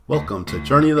Welcome to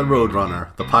Journey of the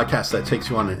Roadrunner, the podcast that takes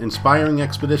you on an inspiring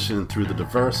expedition through the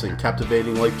diverse and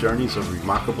captivating life journeys of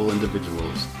remarkable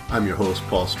individuals. I'm your host,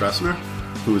 Paul Stressner,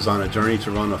 who is on a journey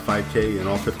to run a 5K in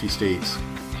all 50 states.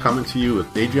 Coming to you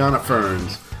with Adriana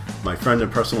Ferns, my friend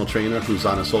and personal trainer who's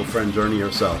on a soul friend journey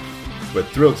herself. We're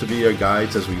thrilled to be your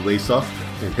guides as we lace up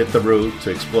and hit the road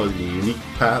to explore the unique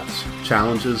paths,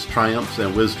 challenges, triumphs,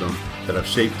 and wisdom that have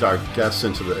shaped our guests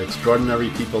into the extraordinary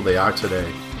people they are today.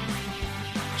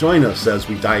 Join us as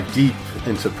we dive deep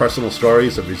into personal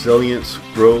stories of resilience,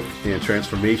 growth, and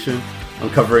transformation,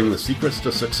 uncovering the secrets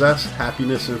to success,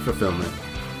 happiness, and fulfillment.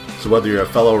 So whether you're a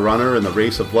fellow runner in the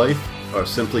race of life or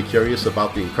simply curious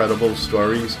about the incredible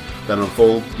stories that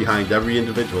unfold behind every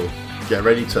individual, get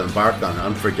ready to embark on an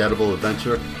unforgettable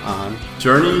adventure on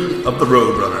Journey of the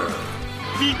Roadrunner.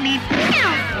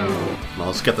 Now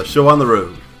let's get the show on the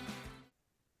road.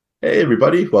 Hey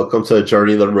everybody, welcome to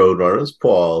Journey of the Roadrunners.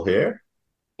 Paul here.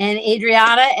 And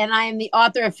Adriana, and I am the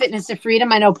author of Fitness to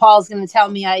Freedom. I know Paul's going to tell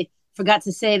me I forgot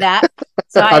to say that.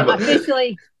 So I'm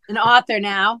officially an author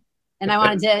now, and I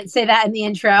wanted to say that in the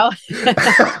intro.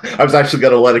 I was actually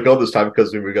going to let it go this time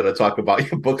because we were going to talk about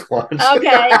your book launch.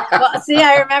 Okay. Well, see,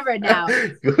 I remember now.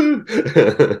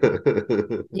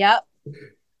 Yep.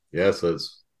 Yeah, so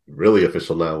it's really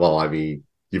official now. Well, I mean,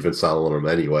 you've been selling them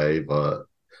anyway, but...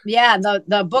 Yeah,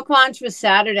 the book launch was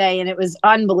Saturday, and it was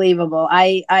unbelievable.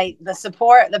 The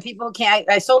support, the people who came,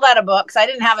 I sold out of books. I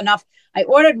didn't have enough. I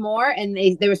ordered more, and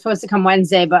they were supposed to come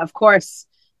Wednesday, but of course,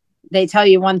 they tell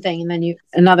you one thing, and then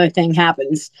another thing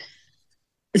happens.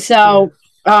 So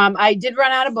I did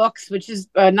run out of books, which is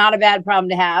not a bad problem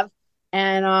to have.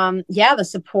 And the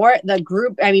support, the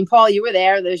group. I mean, Paul, you were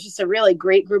there. There's just a really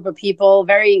great group of people,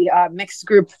 very mixed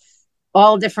group,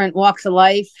 all different walks of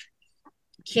life.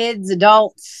 Kids,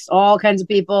 adults, all kinds of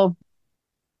people.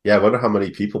 Yeah, I wonder how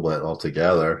many people went all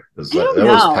together. It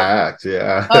was packed.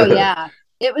 Yeah. Oh yeah,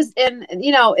 it was, and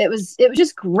it was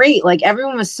just great. Like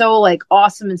everyone was so like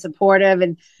awesome and supportive.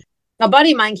 And a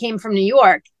buddy of mine came from New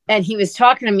York, and he was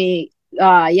talking to me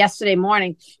yesterday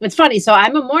morning. It's funny. So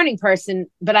I'm a morning person,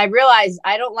 but I realized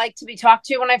I don't like to be talked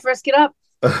to when I first get up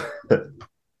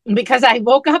because I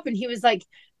woke up and he was like,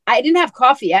 I didn't have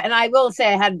coffee yet. And I will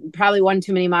say I had probably one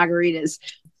too many margaritas.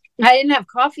 I didn't have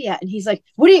coffee yet. And he's like,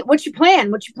 what's your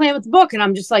plan? What's your plan with the book? And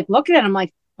I'm just like, looking at him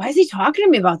like, why is he talking to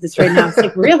me about this right now? It's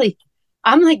like, really?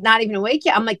 I'm like, not even awake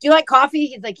yet. I'm like, do you like coffee?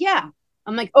 He's like, yeah.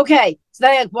 I'm like, okay. So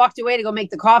then I walked away to go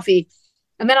make the coffee.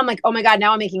 And then I'm like, oh my God,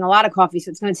 now I'm making a lot of coffee. So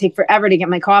it's going to take forever to get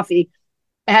my coffee.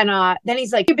 And then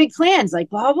he's like, your big plans, like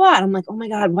blah, blah. And I'm like, oh my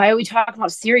God, why are we talking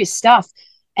about serious stuff?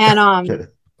 And,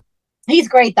 he's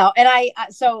great though. And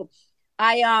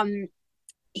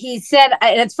he said,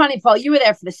 and it's funny, Paul, you were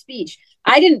there for the speech.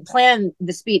 I didn't plan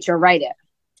the speech or write it.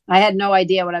 I had no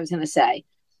idea what I was going to say.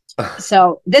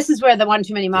 So this is where the one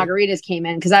too many margaritas came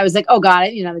in. Cause I was like, oh God, I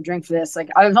need another drink for this. Like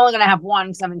I was only going to have one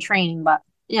because I'm in training, but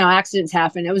accidents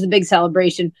happen. It was a big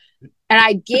celebration. And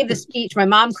I gave the speech. My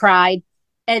mom cried.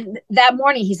 And that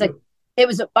morning he's like, it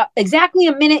was exactly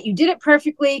a minute. You did it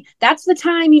perfectly. That's the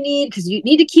time you need because you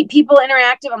need to keep people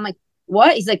interactive. I'm like,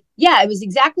 what? He's like, yeah, it was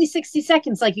exactly 60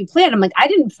 seconds like you planned. I'm like, I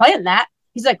didn't plan that.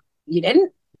 He's like, you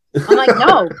didn't? I'm like,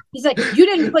 no. He's like, you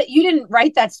didn't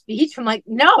write that speech. I'm like,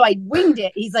 no, I winged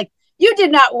it. He's like, you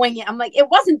did not wing it. I'm like, it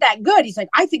wasn't that good. He's like,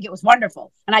 I think it was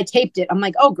wonderful. And I taped it. I'm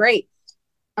like, oh, great.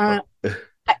 I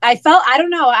felt, I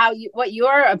don't know what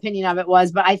your opinion of it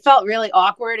was, but I felt really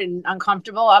awkward and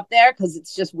uncomfortable up there because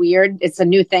it's just weird. It's a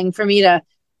new thing for me to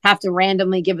have to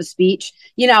randomly give a speech.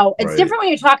 It's different when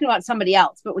you're talking about somebody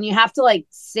else, but when you have to like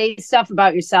say stuff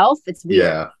about yourself, it's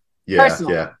weird.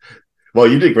 Yeah. Well,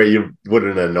 you did great. You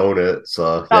wouldn't have known it,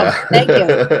 so yeah. Thank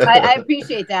you. I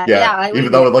appreciate that.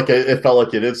 Even though it felt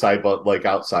like it inside, but like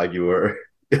outside, you were.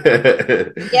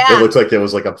 It looks like it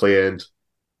was like a planned.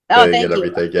 Thank and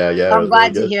everything. You. Yeah. I'm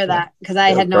glad to hear that because I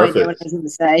had no idea what I was going to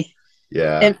say.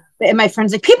 Yeah. And my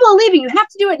friend's like, people are leaving. You have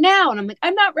to do it now. And I'm like,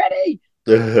 I'm not ready.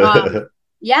 And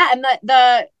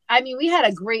we had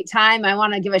a great time. I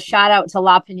want to give a shout out to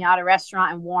La Piñata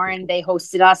Restaurant in Warren. They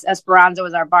hosted us. Esperanza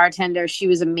was our bartender. She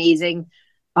was amazing.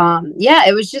 I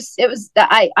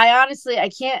honestly, I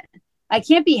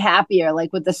can't be happier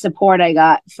like with the support I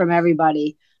got from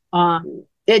everybody.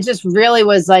 It just really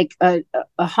was like a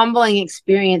humbling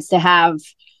experience to have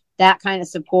that kind of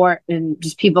support and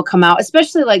just people come out,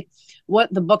 especially like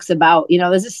what the book's about.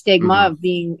 There's a stigma of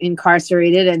being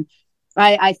incarcerated. And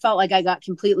I felt like I got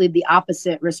completely the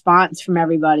opposite response from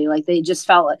everybody. Like they just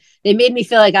felt they made me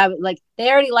feel like they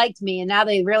already liked me and now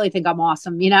they really think I'm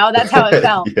awesome. That's how it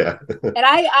felt. Yeah. And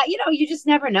I you just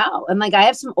never know. And like, I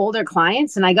have some older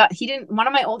clients and one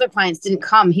of my older clients didn't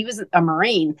come. He was a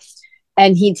Marine.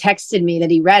 and he texted me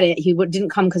that he read it. He didn't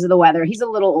come because of the weather. He's a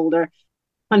little older,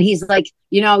 and he's like,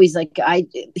 he's like,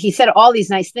 he said all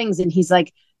these nice things, and he's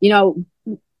like,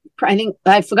 I think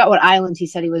I forgot what island he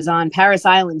said he was on, Paris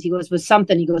Island. He goes, was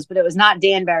something. He goes, but it was not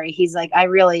Danbury. He's like,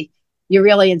 you're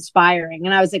really inspiring.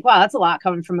 And I was like, wow, that's a lot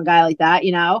coming from a guy like that,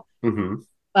 Mm-hmm.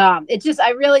 I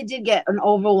really did get an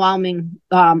overwhelming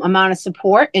amount of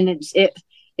support, and it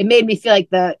made me feel like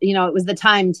it was the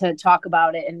time to talk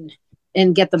about it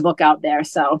and get the book out there.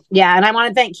 So yeah, and I want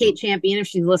to thank Kate Champion if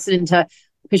she's listening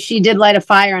because she did light a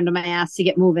fire under my ass to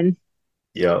get moving.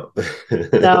 Yeah.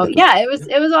 So yeah, it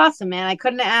was awesome, man. I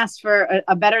couldn't have asked for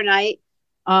a better night.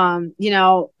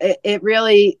 It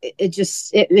really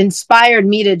it inspired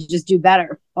me to just do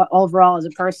better overall as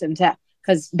a person,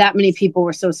 because that many people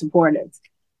were so supportive.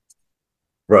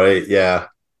 Right. Yeah.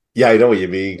 Yeah, I know what you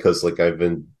mean, because like we've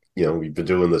been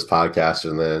doing this podcast,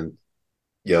 and then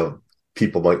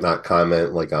people might not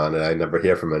comment like on it. I never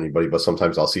hear from anybody, but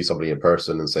sometimes I'll see somebody in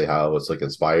person and say how it's like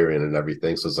inspiring and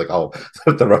everything. So it's like, oh,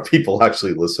 there are people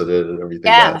actually listening and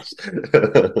everything. Yeah.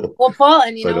 Well, Paul,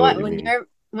 and you So know what?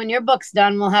 When your book's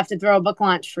done, we'll have to throw a book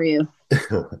launch for you.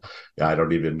 Yeah, I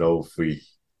don't even know if we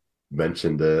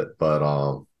mentioned it, but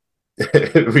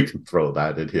we can throw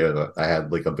that in here. I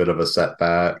had like a bit of a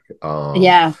setback.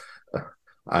 Yeah.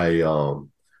 I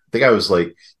think I was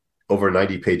like over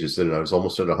 90 pages in, and I was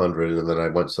almost at 100, and then I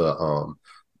went to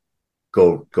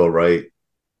go write,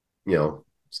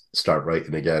 start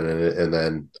writing again, and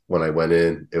then when I went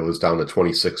in, it was down to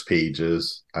 26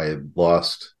 pages. I had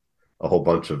lost a whole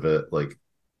bunch of it like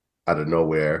out of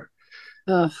nowhere.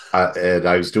 And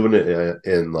I was doing it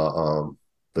in the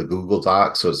Google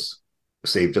Docs, so it's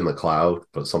saved in the cloud,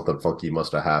 but something funky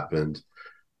must have happened.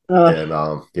 And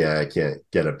I can't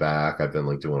get it back. I've been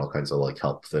like doing all kinds of like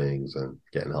help things and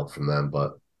getting help from them,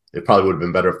 but it probably would have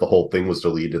been better if the whole thing was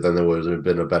deleted. Then there would have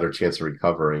been a better chance of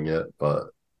recovering it. But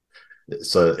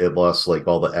so it lost like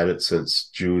all the edits since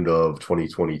June of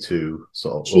 2022.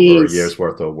 So Jeez. Over a year's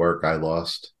worth of work I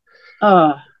lost.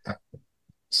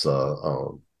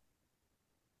 So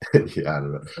yeah, I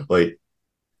don't know. Like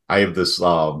I have this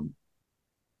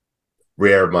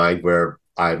rare mind where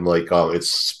I'm like, it's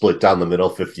split down the middle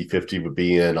 50-50 with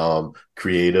being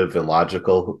creative and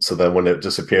logical. So then when it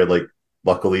disappeared, like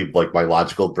luckily like my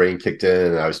logical brain kicked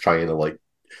in, and I was trying to like,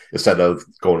 instead of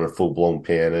going in full-blown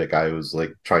panic, I was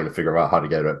like trying to figure out how to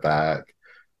get it back.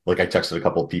 Like I texted a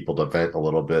couple of people to vent a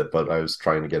little bit, but I was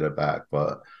trying to get it back.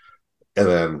 And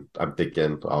then I'm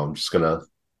thinking I'm just gonna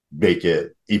make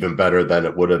it even better than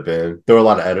it would have been. There were a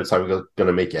lot of edits I was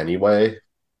gonna make anyway,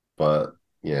 but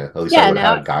yeah, at least I would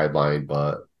have had a guideline,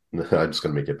 but I'm just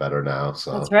going to make it better now.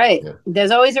 So that's right. Yeah. There's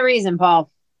always a reason,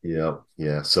 Paul. Yeah.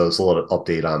 So it's a little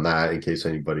update on that in case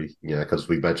anybody, because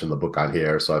we mentioned the book on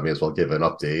here, so I may as well give an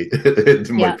update. It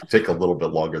might take a little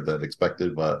bit longer than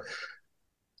expected, but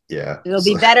yeah. It'll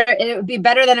be better. It would be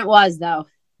better than it was, though.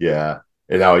 Yeah.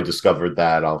 And now I discovered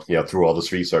that, through all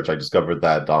this research, I discovered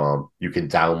that you can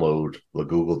download the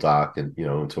Google Doc and,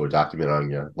 into a document on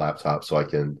your laptop, so I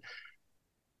can,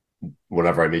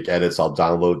 whenever I make edits, I'll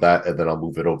download that and then I'll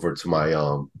move it over to my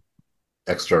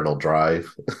external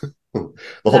drive. The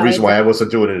whole reason why I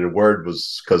wasn't doing it in Word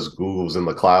was because Google was in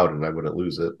the cloud and I wouldn't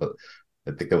lose it. But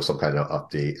I think there was some kind of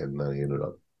update, and then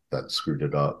that screwed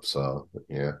it up. So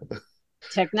yeah,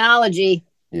 technology.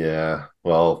 Yeah,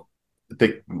 well, I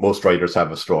think most writers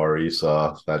have a story,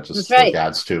 so that just like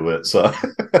adds to it. So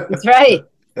that's right.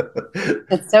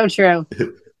 That's so true.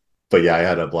 But yeah, I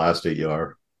had a blast at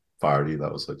your party.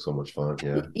 That was like so much fun.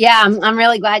 Yeah, I'm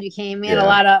really glad you came. We had a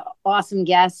lot of awesome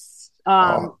guests.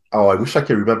 I wish I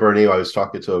could remember her name. I was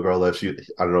talking to a girl that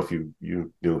I don't know if you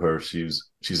knew her. She's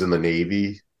in the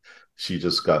Navy. She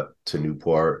just got to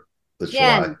Newport this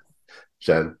July.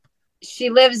 Jen. She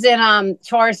lives in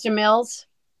Forester Mills.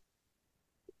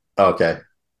 Okay.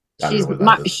 She's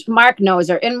Mark knows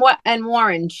her. And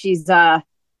Warren, she's Jen.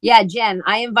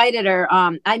 I invited her.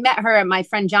 I met her at my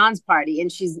friend John's party,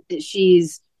 and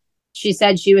she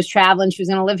said she was traveling. She was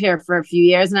going to live here for a few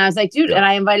years. And I was like, dude, and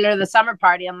I invited her to the summer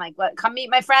party. I'm like, come meet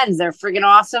my friends. They're friggin'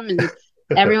 awesome. And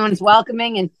everyone's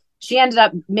welcoming. And she ended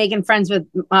up making friends with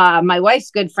my wife's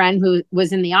good friend who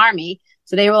was in the Army.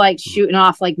 So they were like shooting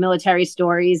off like military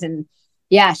stories. And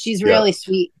yeah, she's really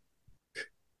sweet.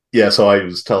 Yeah. So I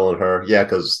was telling her,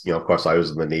 because, of course I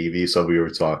was in the Navy. So we were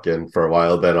talking for a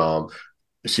while. Then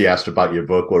she asked about your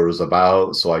book, what it was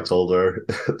about. So I told her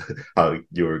how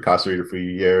you were incarcerated for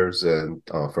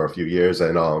a few years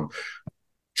and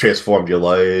transformed your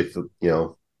life,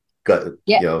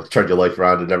 turned your life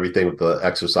around and everything with the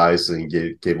exercise, and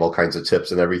gave all kinds of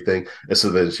tips and everything. And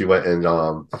so then she went and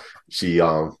she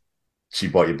she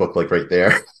bought your book like right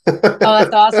there. Oh,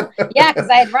 that's awesome. Yeah, because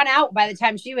I had run out by the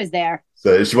time she was there.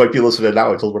 So she might be listening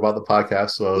now. I told her about the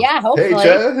podcast. So Yeah, hey, hopefully.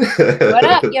 Jen. What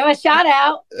up? Give a shout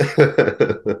out.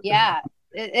 Yeah.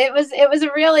 It was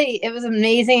a really it was an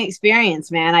amazing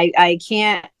experience, man. I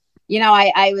can't,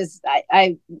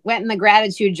 I went in the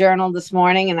gratitude journal this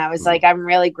morning and I was like, I'm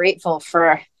really grateful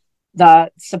for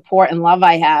the support and love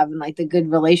I have and like the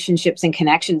good relationships and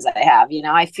connections I have.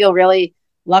 I feel really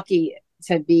lucky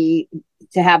to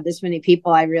have this many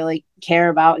people I really care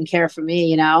about and care for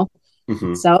me.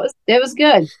 Mm-hmm. So it was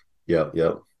good. Yep.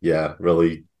 Yeah.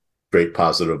 Really great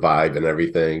positive vibe and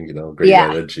everything, great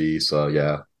energy. So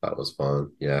yeah, that was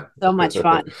fun. Yeah. So much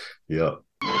fun. Yep.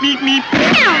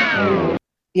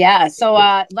 Yeah.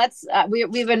 So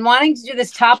we've been wanting to do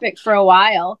this topic for a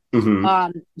while.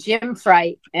 Mm-hmm. Gym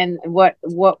fright and what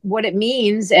it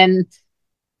means and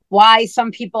why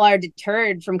some people are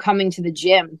deterred from coming to the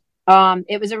gym.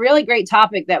 It was a really great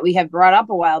topic that we have brought up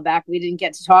a while back. We didn't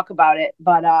get to talk about it,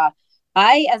 but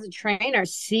I, as a trainer,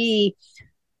 see,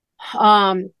 we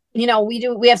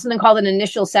have something called an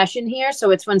initial session here.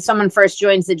 So it's when someone first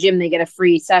joins the gym, they get a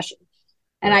free session.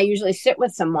 And I usually sit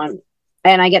with someone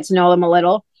and I get to know them a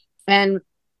little. And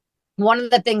one of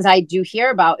the things I do hear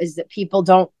about is that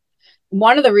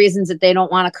one of the reasons that they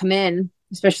don't want to come in,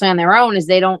 especially on their own, is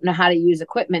they don't know how to use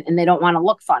equipment and they don't want to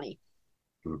look funny.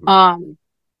 Mm-hmm.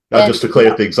 Now, just to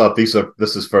clear things up, this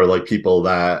is for like people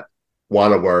that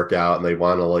want to work out and they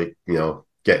want to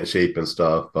get in shape and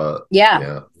stuff. But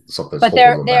something's but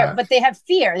holding them back. But they have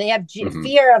fear. They have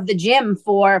fear of the gym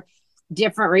for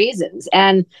different reasons,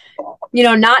 and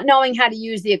not knowing how to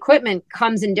use the equipment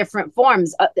comes in different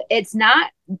forms. It's not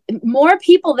more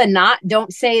people than not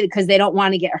don't say because they don't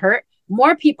want to get hurt.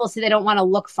 More people say they don't want to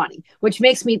look funny, which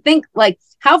makes me think like,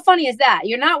 how funny is that?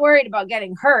 You're not worried about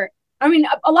getting hurt. I mean,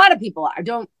 a lot of people are.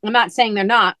 I'm not saying they're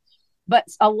not, but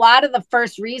a lot of the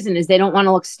first reason is they don't want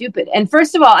to look stupid. And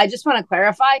first of all, I just want to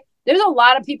clarify, there's a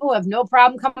lot of people who have no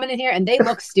problem coming in here and they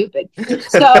look stupid.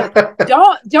 So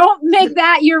don't make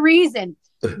that your reason.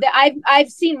 I've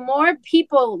seen more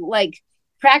people like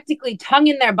practically tongue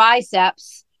in their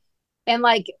biceps and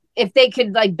like if they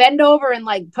could like bend over and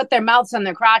like put their mouths on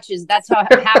their crotches, that's how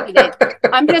happy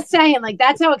I'm just saying, like,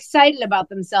 that's how excited about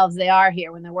themselves they are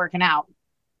here when they're working out.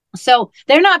 So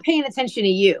they're not paying attention to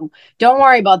you. Don't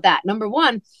worry about that. Number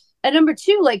one. And number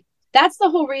two, like, that's the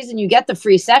whole reason you get the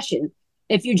free session.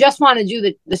 If you just want to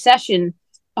do the session,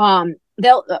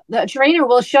 the trainer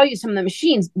will show you some of the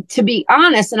machines. To be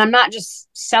honest, and I'm not just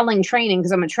selling training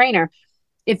because I'm a trainer.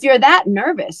 If you're that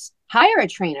nervous, hire a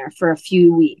trainer for a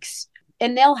few weeks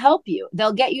and they'll help you.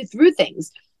 They'll get you through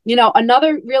things.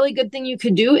 Another really good thing you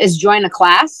could do is join a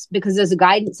class because there's a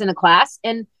guidance in a class.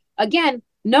 And again,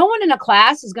 no one in a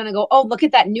class is going to go, oh, look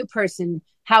at that new person,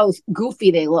 how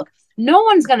goofy they look. No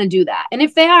one's going to do that. And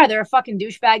if they are, they're a fucking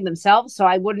douchebag themselves. So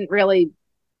I wouldn't really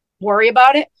worry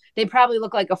about it. They probably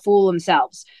look like a fool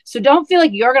themselves. So don't feel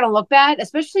like you're going to look bad,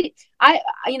 especially I've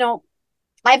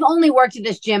only worked at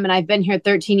this gym and I've been here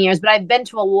 13 years, but I've been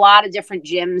to a lot of different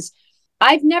gyms.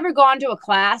 I've never gone to a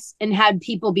class and had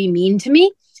people be mean to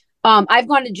me. I've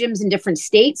gone to gyms in different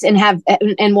states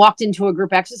and walked into a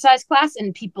group exercise class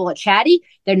and people are chatty.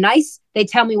 They're nice. They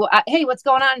tell me, hey, what's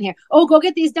going on here? Oh, go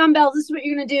get these dumbbells. This is what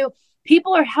you're going to do.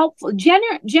 People are helpful.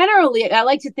 Generally, I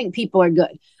like to think people are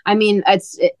good. I mean,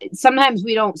 sometimes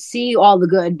we don't see all the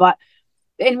good,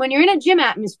 and when you're in a gym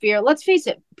atmosphere, let's face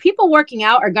it, people working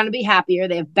out are going to be happier.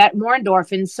 They have more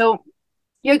endorphins. So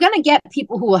you're going to get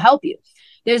people who will help you.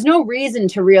 There's no reason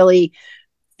to really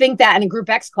think that in a group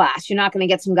X class, you're not going to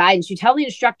get some guidance. You tell the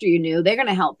instructor you knew, they're going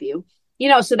to help you.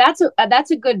 So that's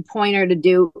a good pointer to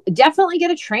do. Definitely get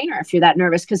a trainer if you're that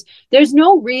nervous, because there's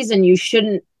no reason you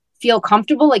shouldn't feel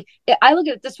comfortable. Like, I look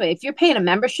at it this way. If you're paying a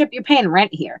membership, you're paying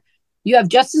rent here. You have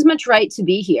just as much right to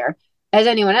be here as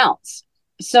anyone else.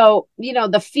 So,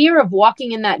 the fear of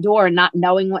walking in that door and not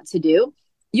knowing what to do,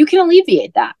 you can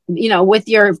alleviate that, with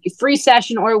your free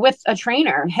session or with a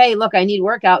trainer. Hey, look, I need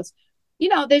workouts.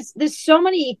 There's so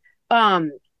many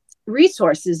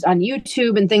resources on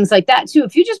YouTube and things like that too.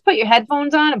 If you just put your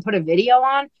headphones on and put a video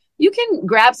on, you can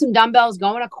grab some dumbbells,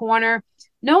 go in a corner.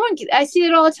 I see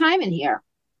it all the time in here,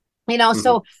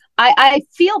 so I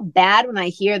feel bad when I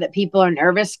hear that people are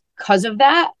nervous because of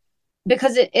that,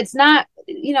 because it's not,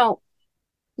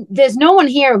 there's no one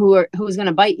here who's going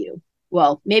to bite you.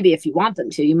 Well, maybe if you want them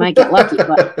to, you might get lucky,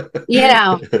 but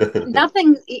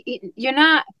nothing, you're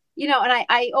not, and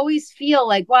I always feel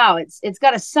like, wow, it's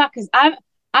got to suck. Cause I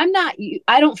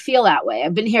don't feel that way.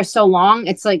 I've been here so long.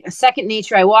 It's like a second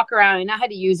nature. I walk around, I know how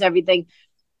to use everything.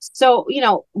 So,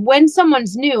 when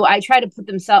someone's new, I try to put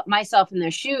myself in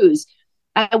their shoes.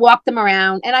 I walk them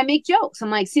around and I make jokes. I'm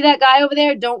like, see that guy over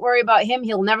there? Don't worry about him.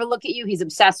 He'll never look at you. He's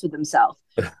obsessed with himself.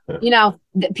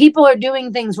 People are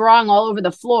doing things wrong all over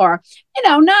the floor.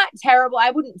 Not terrible.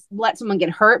 I wouldn't let someone get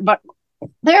hurt, but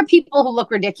there are people who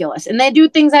look ridiculous and they do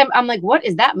things. I'm like, what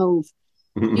is that move?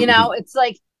 It's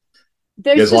like,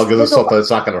 as long as it's something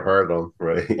that's not going to hurt them,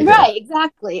 right? Right,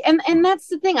 exactly. And that's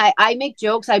the thing. I make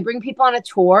jokes. I bring people on a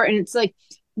tour, and it's like,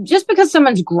 just because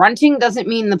someone's grunting doesn't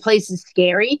mean the place is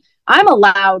scary. I'm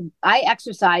allowed. I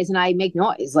exercise and I make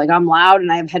noise. Like, I'm loud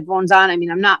and I have headphones on. I mean,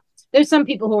 I'm not. There's some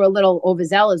people who are a little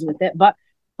overzealous with it, but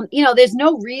there's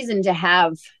no reason to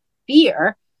have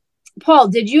fear. Paul,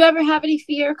 did you ever have any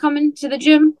fear coming to the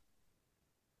gym?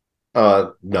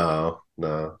 No.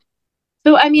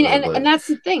 So, I mean, and that's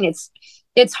the thing.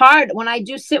 It's hard when I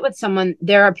do sit with someone.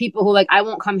 There are people who I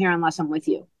won't come here unless I'm with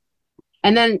you.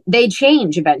 And then they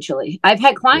change eventually. I've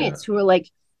had clients who were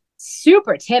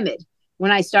super timid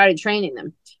when I started training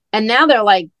them. And now they're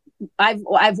like,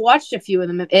 I've watched a few of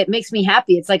them. It makes me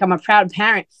happy. It's like I'm a proud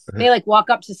parent. They walk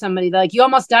up to somebody. They're like, you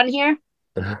almost done here?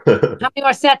 How many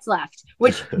more sets left?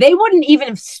 Which they wouldn't even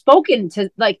have spoken to.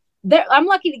 I'm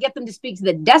lucky to get them to speak to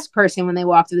the desk person when they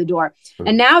walk through the door.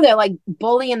 And now they're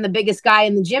bullying the biggest guy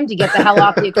in the gym to get the hell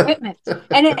off the equipment.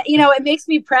 And it makes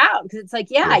me proud because it's like,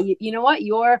 you know what?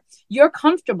 You're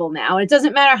comfortable now. And it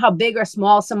doesn't matter how big or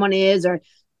small someone is or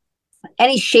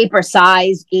any shape or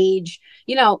size, age,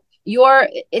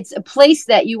 it's a place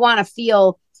that you want to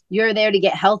feel you're there to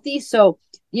get healthy. So,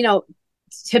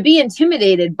 to be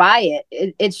intimidated by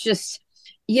it's just,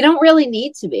 you don't really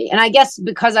need to be. And I guess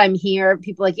because I'm here,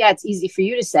 people it's easy for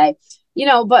you to say,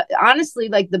 but honestly,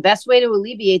 the best way to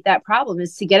alleviate that problem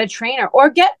is to get a trainer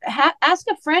or ask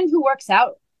a friend who works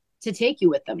out to take you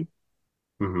with them.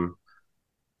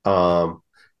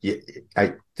 Yeah,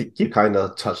 I think you kind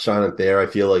of touched on it there. I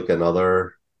feel like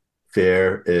another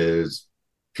fear is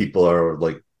people are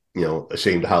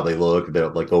ashamed of how they look. They're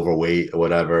overweight or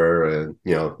whatever. And,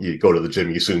 you go to the gym,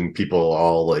 you assume people are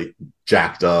all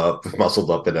jacked up,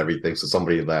 muscled up and everything. So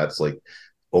somebody that's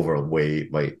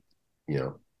overweight might,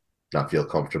 not feel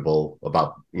comfortable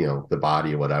about, the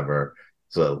body or whatever.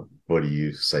 So what do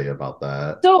you say about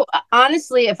that? So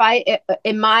honestly,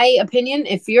 in my opinion,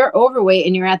 if you're overweight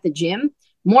and you're at the gym,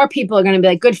 more people are going to be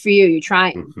like, good for you. You're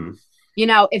trying.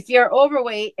 If you're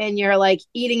overweight and you're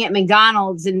eating at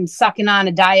McDonald's and sucking on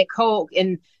a Diet Coke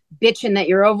and bitching that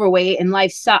you're overweight and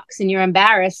life sucks and you're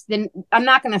embarrassed, then I'm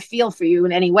not going to feel for you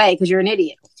in any way because you're an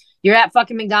idiot. You're at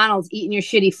fucking McDonald's eating your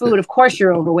shitty food. Of course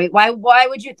you're overweight. Why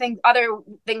would you think other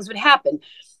things would happen?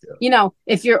 Yeah.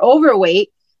 If you're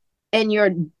overweight and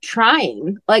you're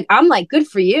trying, I'm good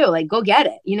for you. Go get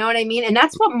it. You know what I mean? And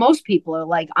that's what most people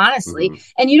are honestly.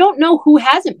 And you don't know who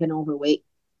hasn't been overweight.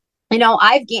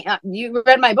 I've gained, you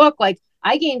read my book,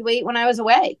 I gained weight when I was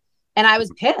away and I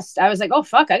was pissed. I was like, oh,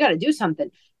 fuck, I got to do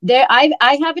something.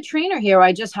 I have a trainer here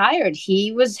I just hired.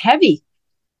 He was heavy.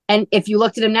 And if you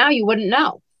looked at him now, you wouldn't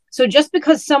know. So just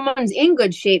because someone's in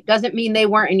good shape doesn't mean they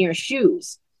weren't in your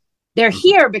shoes. They're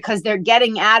here because they're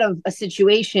getting out of a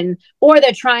situation or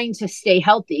they're trying to stay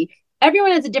healthy.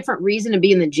 Everyone has a different reason to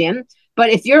be in the gym. But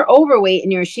if you're overweight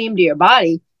and you're ashamed of your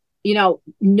body, no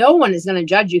one is going to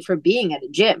judge you for being at a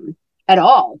gym at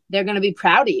all. They're going to be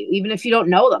proud of you, even if you don't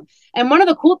know them. And one of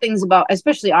the cool things about,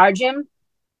 especially our gym,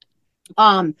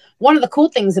 one of the cool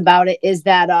things about it is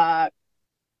that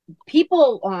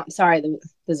people, sorry,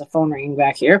 there's a phone ringing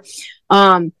back here.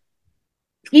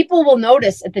 People will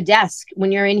notice at the desk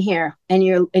when you're in here and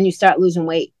you start losing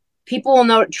weight. People will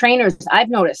know, trainers, I've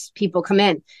noticed people come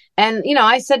in. And,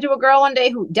 I said to a girl one day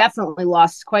who definitely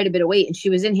lost quite a bit of weight, and she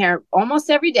was in here almost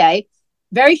every day,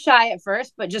 very shy at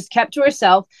first, but just kept to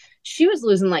herself. She was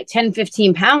losing 10,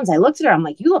 15 pounds. I looked at her. I'm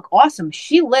like, you look awesome.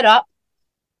 She lit up.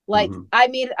 I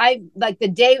mean,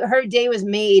 her day was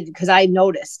made because I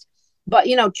noticed. But,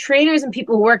 trainers and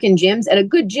people who work in gyms, at a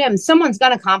good gym, someone's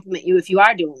going to compliment you if you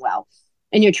are doing well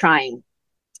and you're trying.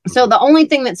 So the only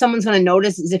thing that someone's going to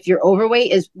notice is if you're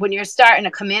overweight is when you're starting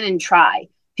to come in and try.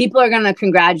 People are going to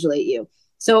congratulate you.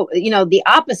 So, the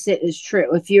opposite is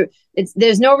true.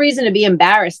 There's no reason to be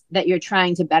embarrassed that you're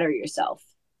trying to better yourself.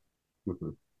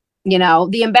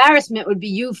 The embarrassment would be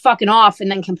you fucking off and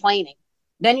then complaining.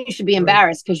 Then you should be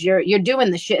embarrassed because you're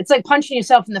doing the shit. It's like punching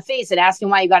yourself in the face and asking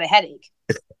why you got a headache.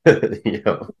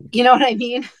 Yeah. You know what I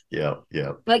mean? Yeah.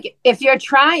 If you're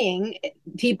trying,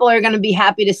 people are going to be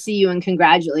happy to see you and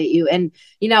congratulate you. And,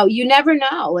 you never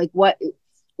know,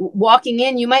 walking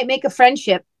in, you might make a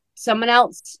friendship, someone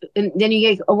else, and then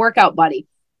you get a workout buddy.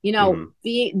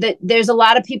 There's a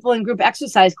lot of people in group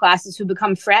exercise classes who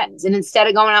become friends. And instead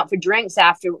of going out for drinks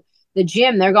after, the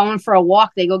gym, they're going for a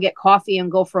walk, they go get coffee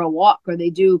and go for a walk, or they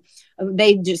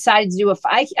decide to do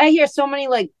I hear so many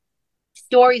like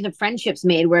stories of friendships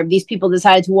made where these people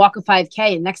decided to walk a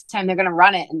 5K and next time they're going to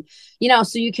run it. And,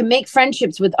 so you can make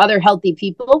friendships with other healthy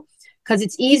people because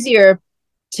it's easier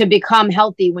to become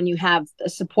healthy when you have a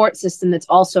support system that's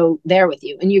also there with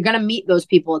you. And you're going to meet those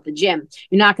people at the gym.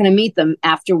 You're not going to meet them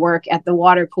after work at the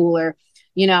water cooler,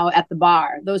 at the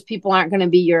bar. Those people aren't going to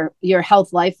be your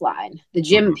health lifeline. The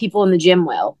gym, people in the gym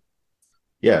will.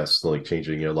 Yes, like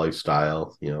changing your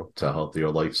lifestyle, to a healthier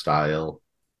lifestyle.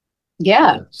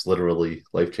 Yeah. It's literally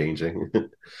life-changing.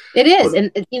 It is.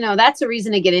 And, that's a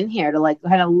reason to get in here, to like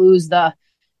kind of lose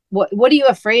what are you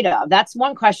afraid of? That's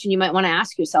one question you might want to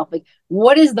ask yourself. Like,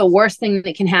 what is the worst thing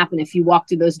that can happen if you walk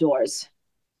through those doors?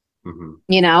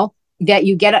 That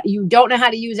you don't know how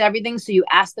to use everything. So you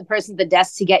ask the person at the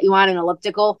desk to get you on an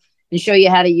elliptical and show you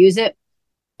how to use it.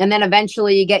 And then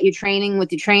eventually you get your training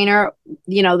with your trainer,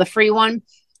 the free one.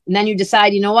 And then you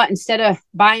decide, you know what, instead of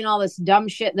buying all this dumb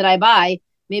shit that I buy,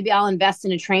 maybe I'll invest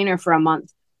in a trainer for a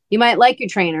month. You might like your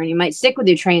trainer and you might stick with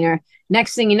your trainer.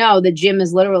 Next thing you know, the gym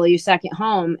is literally your second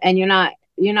home and you're not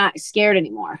scared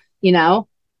anymore,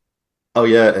 Oh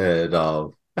yeah.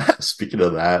 And speaking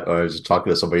of that, I was just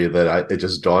talking to somebody that it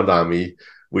just dawned on me.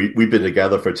 We've been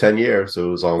together for 10 years. So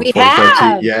it was on 2013.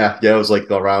 Have. Yeah. It was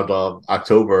like around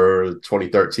October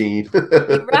 2013.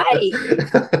 Right.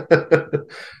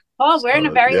 Oh, we're in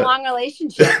a very long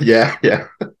relationship. Yeah.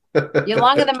 You're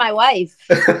longer than my wife.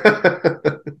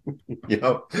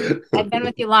 Yep. I've been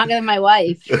with you longer than my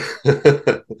wife.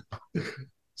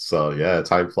 So yeah,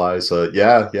 time flies. So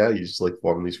yeah, you just like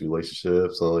form these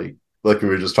relationships. So like we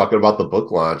were just talking about the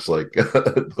book launch, like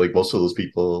like most of those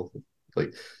people,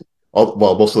 like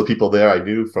most of the people there I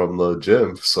knew from the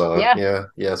gym. So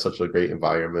yeah, such a great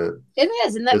environment. It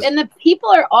is, and the people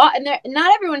are all, and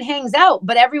not everyone hangs out,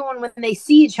 but everyone, when they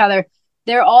see each other,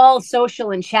 they're all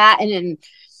social and chatting, and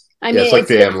I mean, it's like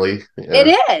family.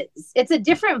 It is. It's a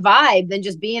different vibe than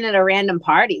just being at a random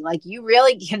party. Like, you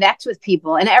really connect with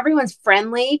people, and everyone's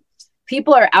friendly.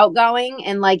 People are outgoing,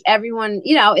 and like everyone,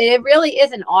 it really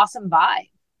is an awesome vibe.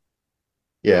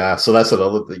 Yeah, so that's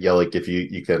another thing. Yeah, like if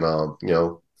you can,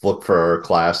 look for a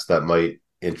class that might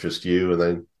interest you, and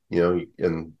then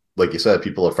and like you said,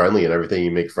 people are friendly and everything. You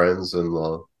make friends in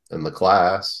the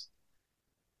class,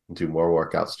 and do more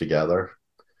workouts together.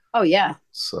 Oh yeah.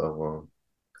 So,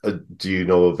 do you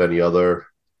know of any other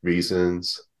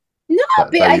reasons? No,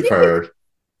 that you've heard?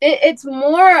 It's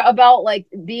more about like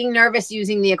being nervous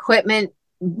using the equipment,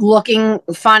 looking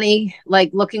funny, like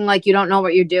looking like you don't know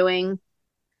what you're doing.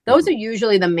 Those are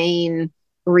usually the main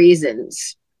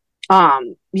reasons.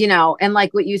 And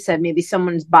like what you said, maybe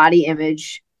someone's body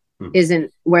image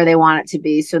isn't where they want it to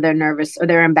be, so they're nervous or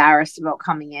they're embarrassed about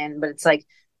coming in. But it's like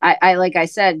I like I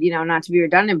said, not to be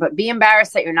redundant, but be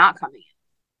embarrassed that you're not coming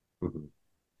in.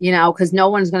 Because no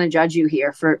one's going to judge you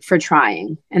here for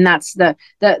trying. And that's the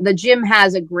gym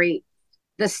has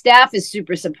the staff is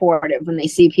super supportive. When they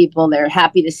see people, they're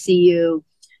happy to see you,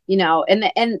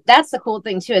 and that's the cool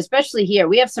thing too, especially here.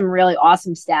 We have some really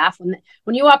awesome staff.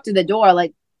 When you walk through the door,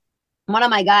 like one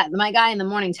of my guy in the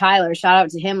morning, Tyler, shout out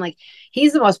to him. Like,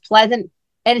 he's the most pleasant,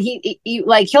 and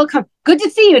he'll come, good to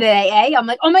see you today, eh? I'm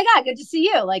like, oh my God, good to see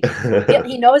you. Like,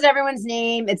 he knows everyone's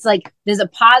name. It's like, there's a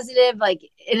positive, like,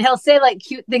 and he'll say like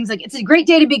cute things like, it's a great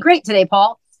day to be great today,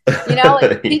 Paul.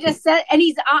 Like, he just said, and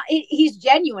he's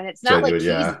genuine. It's not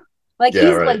genuine, like he's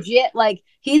legit. Like,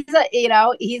 he's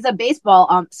a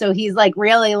baseball so he's like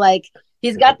really like,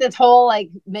 he's got this whole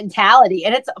like mentality,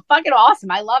 and it's fucking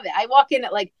awesome. I love it. I walk in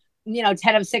at like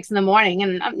 10 of 6 in the morning,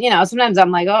 and sometimes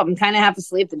I'm like, oh, I'm kind of half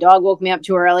asleep. The dog woke me up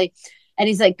too early, and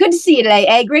he's like, good to see you today.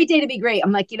 Hey, great day to be great.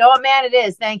 I'm like, you know what, man, it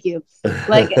is. Thank you.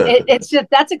 Like, it's just,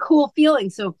 that's a cool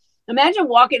feeling. So imagine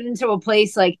walking into a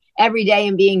place like every day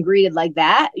and being greeted like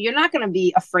that. You're not going to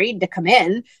be afraid to come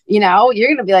in. You're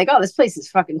going to be like, oh, this place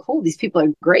is fucking cool. These people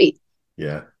are great.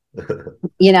 Yeah.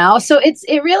 So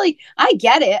it really, I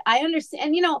get it. I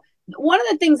understand. One of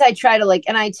the things I try to like,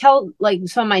 and I tell like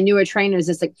some of my newer trainers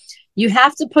is like, you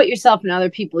have to put yourself in other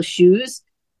people's shoes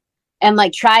and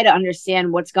like try to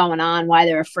understand what's going on, why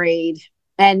they're afraid,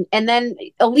 and then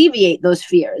alleviate those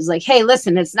fears. Like, hey,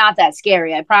 listen, it's not that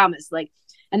scary, I promise. Like,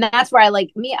 and that's where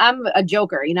I'm a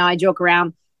joker. I joke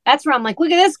around. That's where I'm like,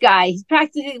 look at this guy. He's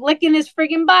practically licking his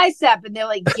friggin' bicep, and they're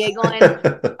like giggling.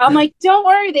 I'm like, don't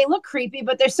worry, they look creepy,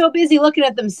 but they're so busy looking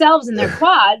at themselves and their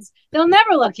quads, they'll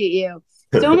never look at you.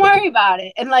 Don't worry about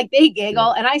it. And like, they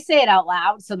giggle, and I say it out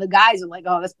loud. So the guys are like,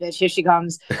 oh, this bitch, here she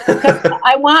comes. Because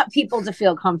I want people to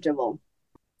feel comfortable,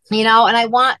 and I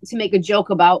want to make a joke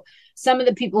about some of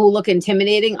the people who look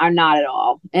intimidating are not at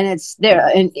all. And it's there,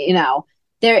 and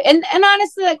they're and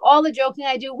honestly, like all the joking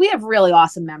I do, we have really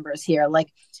awesome members here. Like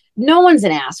no one's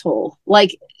an asshole.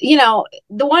 Like, the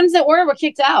ones that were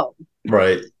kicked out.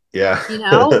 Right. Yeah. And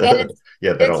it's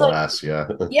yeah, they don't like, last. Yeah.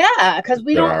 Yeah, because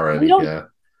we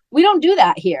don't do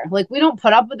that here. Like we don't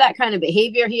put up with that kind of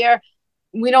behavior here.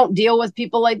 We don't deal with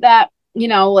people like that.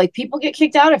 Like people get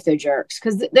kicked out if they're jerks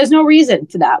because there's no reason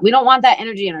for that. We don't want that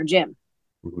energy in our gym.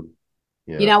 Mm-hmm.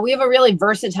 Yeah. We have a really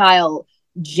versatile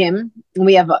gym.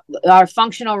 We have our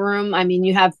functional room. I mean,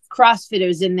 you have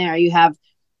CrossFitters in there. You have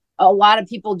a lot of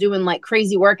people doing like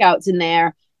crazy workouts in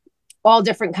there, all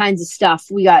different kinds of stuff.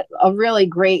 We got a really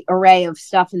great array of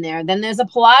stuff in there. Then there's a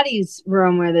Pilates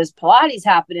room where there's Pilates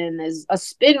happening. There's a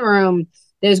spin room.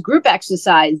 There's group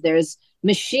exercise. There's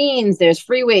machines. There's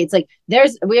free weights. Like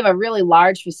we have a really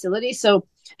large facility. So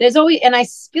there's always, and I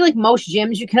feel like most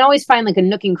gyms, you can always find like a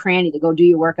nook and cranny to go do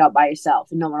your workout by yourself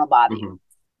and no one will bother you.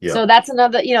 Yeah. So that's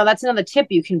another tip.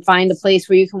 You can find a place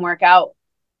where you can work out,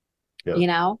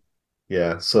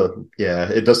 Yeah. So, yeah,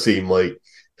 it does seem like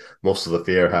most of the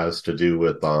fear has to do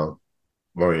with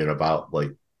worrying about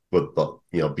like with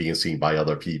the, being seen by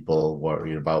other people,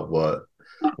 worrying about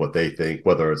what they think,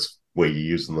 whether it's the way you're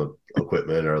using the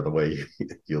equipment or the way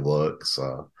you look.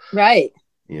 So, right.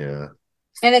 Yeah.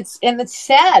 And it's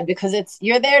sad because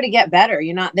you're there to get better.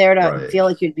 You're not there to feel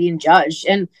like you're being judged.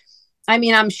 And I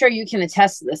mean, I'm sure you can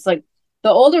attest to this. Like the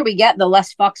older we get, the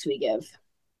less fucks we give.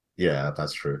 Yeah,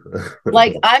 that's true.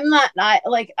 Like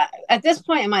at this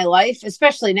point in my life,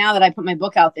 especially now that I put my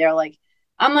book out there, like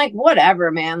I'm like,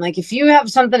 whatever, man. Like if you have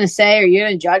something to say or you're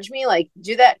going to judge me, like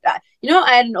do that. I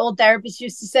had an old therapist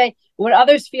used to say, what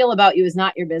others feel about you is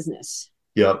not your business.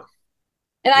 Yep.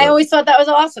 And I always thought that was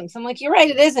awesome. So I'm like, you're right.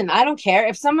 It isn't. I don't care.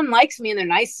 If someone likes me and they're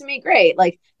nice to me, great.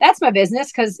 Like that's my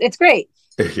business because it's great.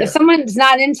 Yeah. If someone's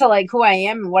not into like who I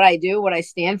am and what I do, what I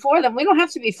stand for, then we don't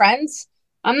have to be friends.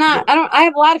 I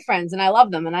have a lot of friends and I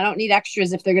love them and I don't need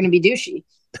extras if they're going to be douchey.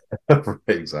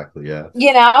 Exactly. Yeah.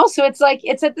 So it's like,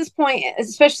 it's at this point,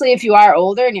 especially if you are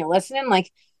older and you're listening,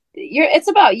 like it's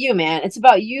about you, man. It's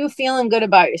about you feeling good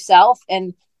about yourself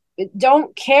and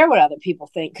don't care what other people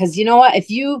think. Cause you know what,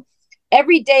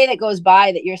 every day that goes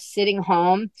by that you're sitting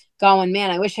home going, man,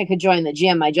 I wish I could join the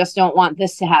gym. I just don't want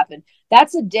this to happen.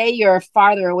 That's a day you're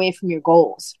farther away from your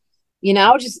goals.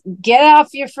 Just get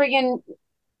off your friggin'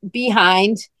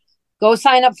 behind, go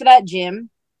sign up for that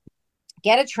gym,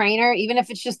 get a trainer, even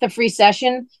if it's just a free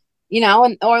session,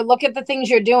 or look at the things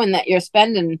you're doing that you're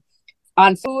spending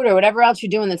on food or whatever else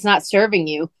you're doing that's not serving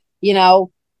you,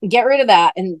 get rid of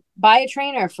that and buy a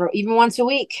trainer for even once a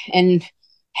week and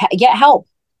get help.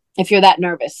 If you're that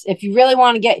nervous, if you really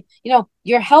want to get,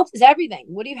 your health is everything.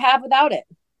 What do you have without it?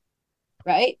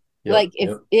 Right? Yep,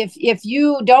 if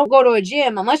you don't go to a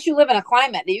gym, unless you live in a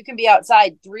climate that you can be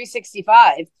outside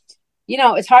 365,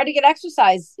 it's hard to get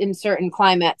exercise in certain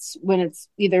climates when it's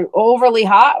either overly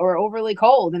hot or overly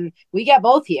cold. And we get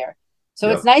both here. So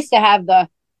It's nice to have the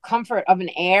comfort of an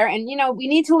air. And, we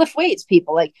need to lift weights,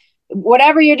 people. Like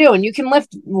whatever you're doing, you can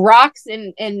lift rocks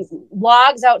and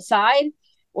logs outside,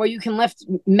 or you can lift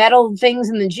metal things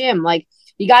in the gym. Like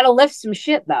you got to lift some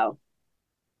shit though.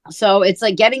 So it's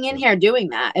like getting in here, doing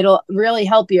that. It'll really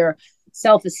help your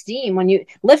self-esteem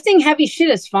lifting heavy shit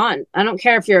is fun. I don't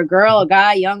care if you're a girl, a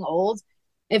guy, young, old,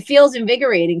 it feels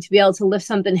invigorating to be able to lift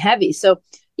something heavy. So,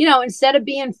 instead of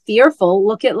being fearful,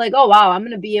 look at like, oh, wow, I'm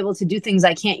going to be able to do things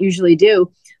I can't usually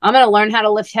do. I'm going to learn how to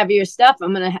lift heavier stuff.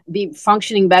 I'm going to be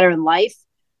functioning better in life.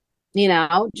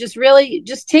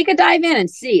 Just take a dive in and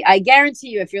see. I guarantee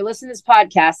you, if you're listening to this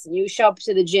podcast and you show up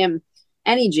to the gym,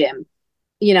 any gym,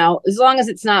 as long as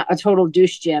it's not a total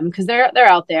douche gym, because they're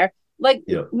out there, like,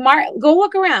 go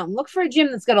look around, look for a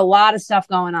gym that's got a lot of stuff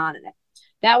going on in it.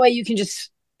 That way you can just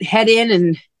head in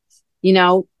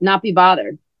and, not be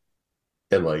bothered.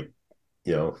 And like,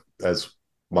 as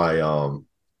my,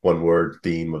 one word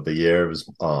theme of the year was,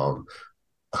 oh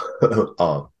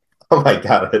my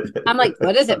God. I'm like,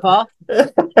 what is it, Paul?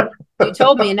 You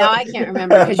told me, and now I can't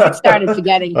remember because you started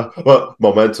forgetting. Well,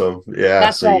 momentum. Yeah.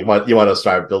 That's so right. you want to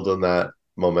start building that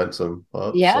momentum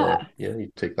up. Yeah. So,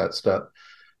 you take that step.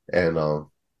 And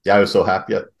I was so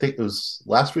happy. I think it was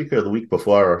last week or the week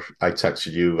before I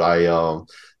texted you.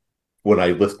 When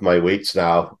I lift my weights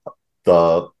now,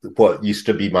 what used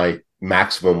to be my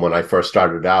maximum when I first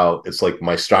started out, it's like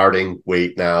my starting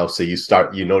weight now. So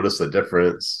you notice the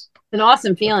difference. It's an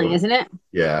awesome feeling, isn't it?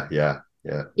 Yeah. So.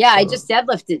 I just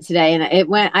deadlifted today, and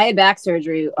I had back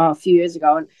surgery a few years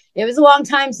ago, and it was a long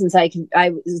time since I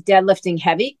was deadlifting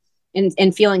heavy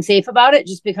and feeling safe about it,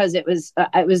 just because it was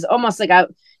almost like I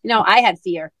had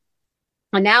fear.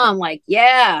 And now I'm like,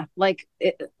 yeah, like,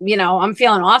 I'm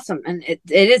feeling awesome. And it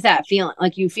is that feeling.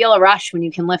 Like you feel a rush when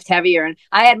you can lift heavier. And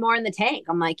I had more in the tank.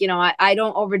 I'm like, I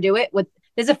don't overdo it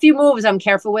there's a few moves I'm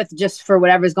careful with just for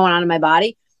whatever's going on in my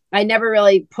body. I never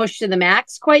really pushed to the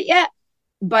max quite yet,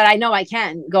 but I know I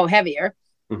can go heavier.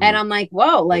 Mm-hmm. And I'm like,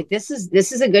 whoa, like this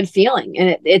is a good feeling.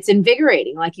 And it's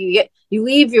invigorating. Like you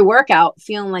leave your workout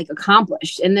feeling like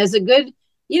accomplished. And there's a good,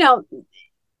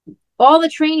 all the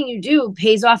training you do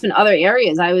pays off in other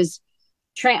areas.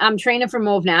 I'm training for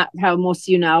MoveNat, how most of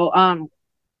you know.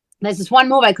 There's this one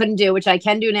move I couldn't do, which I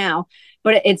can do now,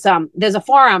 but it's there's a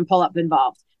forearm pull up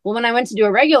involved. Well, when I went to do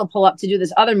a regular pull up to do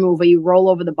this other move where you roll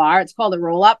over the bar, it's called a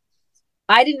roll up.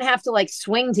 I didn't have to like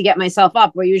swing to get myself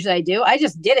up where usually I do. I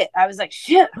just did it. I was like,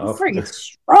 shit, I'm freaking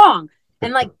strong.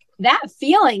 And like that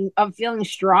feeling of feeling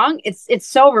strong, it's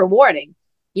so rewarding.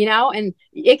 And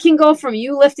it can go from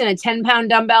you lifting a 10-pound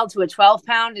dumbbell to a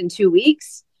 12-pound in 2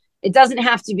 weeks. It doesn't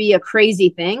have to be a crazy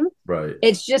thing. Right.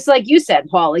 It's just like you said,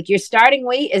 Paul, like your starting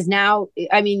weight is now,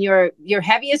 your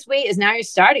heaviest weight is now your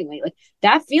starting weight. Like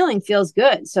that feeling feels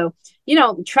good. So,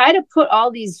 try to put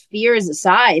all these fears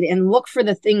aside and look for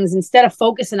the things instead of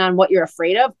focusing on what you're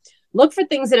afraid of. Look for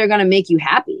things that are going to make you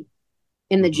happy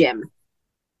in the gym.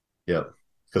 Yeah.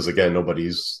 Because again,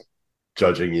 nobody's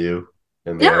judging you.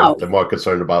 And they're more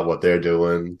concerned about what they're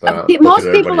doing.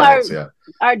 Most people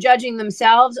are judging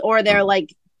themselves, or they're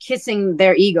like kissing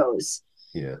their egos.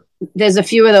 Yeah. There's a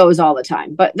few of those all the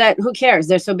time, but who cares?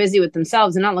 They're so busy with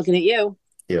themselves and not looking at you.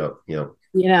 Yeah.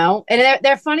 And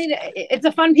they're funny. It's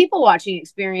a fun people watching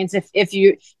experience. If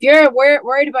you're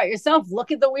worried about yourself,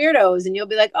 look at the weirdos and you'll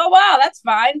be like, oh, wow, that's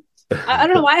fine. I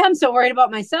don't know why I'm so worried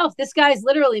about myself. This guy's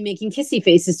literally making kissy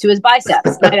faces to his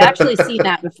biceps. I've actually seen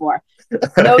that before.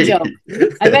 No joke.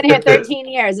 I've been here 13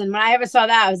 years. And when I ever saw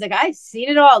that, I was like, I've seen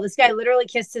it all. This guy literally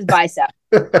kissed his bicep.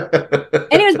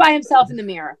 And he was by himself in the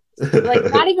mirror. Like,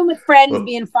 not even with friends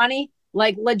being funny.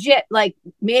 Like, legit, like,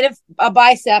 made a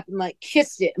bicep and, like,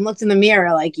 kissed it and looked in the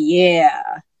mirror like,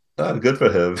 yeah. Oh, good for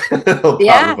him.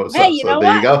 Yeah. Hey, you know what?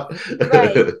 There you go.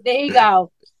 Right. There you go.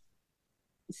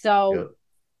 So... Yeah.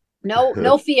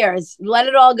 No fears. Let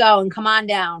it all go and come on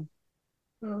down.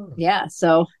 Yeah.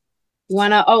 So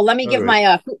let me give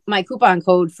my coupon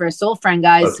code for Soul Friend,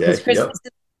 guys, because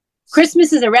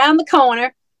Christmas is around the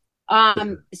corner.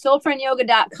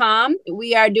 Soulfriendyoga.com.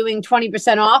 We are doing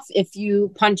 20% off if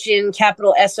you punch in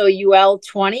capital SOUL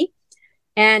 20.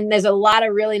 And there's a lot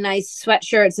of really nice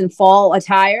sweatshirts and fall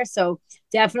attire. So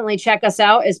definitely check us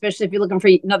out, especially if you're looking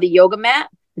for another yoga mat.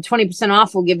 The 20%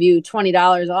 off will give you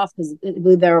 $20 off because I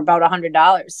believe they're about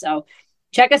 $100. So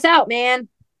check us out, man.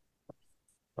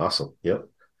 Awesome. Yep.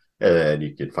 And then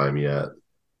you can find me at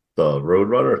The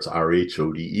Roadrunner. It's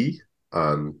RHODE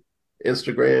on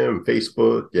Instagram,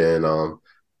 Facebook, and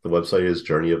the website is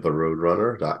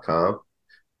journeyoftheroadrunner.com.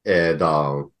 And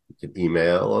you can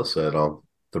email us at The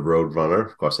Roadrunner.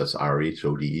 Of course, that's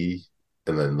RHODE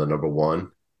and then the number 1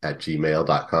 at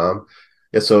gmail.com.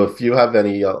 And so if you have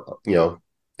any,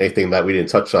 anything that we didn't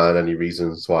touch on, any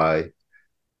reasons why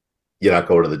you're not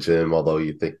going to the gym, although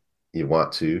you think you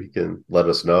want to, you can let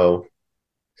us know.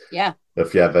 Yeah.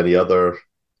 If you have any other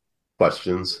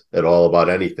questions at all about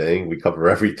anything, we cover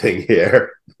everything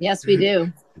here. Yes, we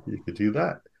do. You could do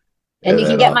that. And you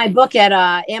can get my book at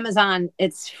Amazon.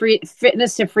 It's free,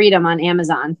 Fitness to Freedom on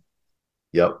Amazon.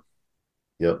 Yep.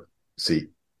 See,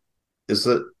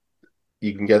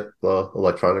 you can get the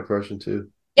electronic version too?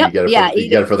 Yep. You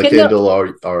get it for the Kindle or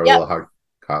the hard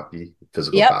copy,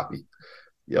 physical copy.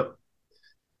 Yep.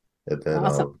 And then,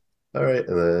 awesome. All right.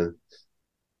 And then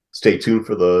stay tuned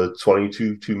for the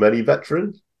 22 Too Many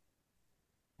veteran.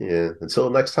 And until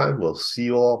next time, we'll see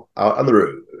you all out on the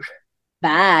road.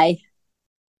 Bye.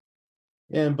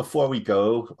 And before we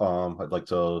go, I'd like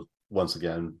to once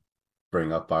again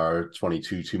bring up our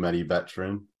 22 Too Many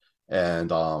veteran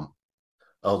and a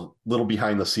little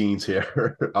behind the scenes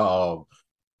here.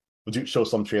 Would you show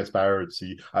some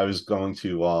transparency? I was going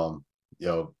to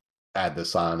add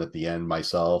this on at the end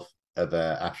myself, and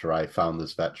then after I found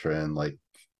this veteran, like,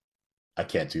 I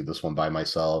can't do this one by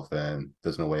myself, and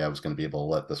there's no way I was going to be able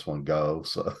to let this one go.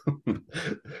 So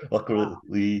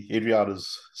luckily,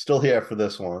 Adriana's still here for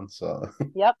this one. So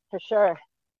yep, for sure.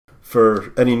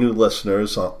 For any new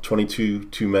listeners, 22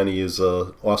 Too Many is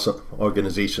an awesome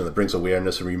organization that brings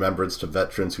awareness and remembrance to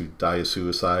veterans who die of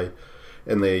suicide,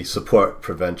 and they support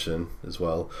prevention as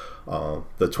well.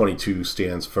 The 22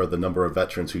 stands for the number of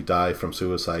veterans who die from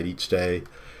suicide each day,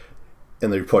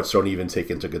 and the reports don't even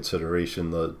take into consideration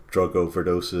the drug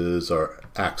overdoses or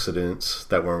accidents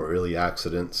that weren't really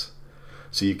accidents.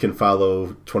 So you can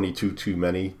follow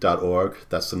 22toomany.org.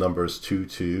 That's the numbers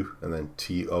 22 and then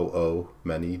TOO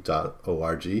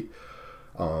many.org.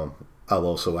 I'll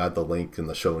also add the link in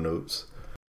the show notes.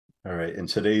 All right. And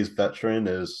today's veteran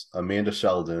is Amanda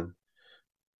Sheldon.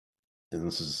 And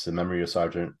this is in memory of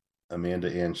Sergeant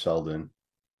Amanda Ann Sheldon,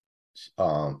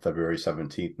 February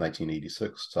 17th,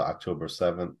 1986 to October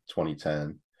 7th,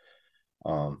 2010.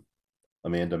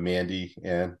 Amanda Mandy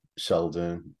Ann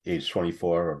Sheldon, age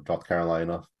 24, of North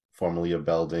Carolina, formerly of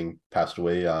Belding, passed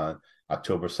away on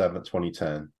October 7th,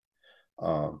 2010.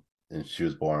 And she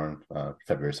was born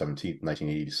February 17th,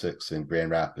 1986 in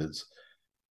Grand Rapids.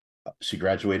 She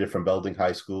graduated from Belding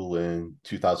High School in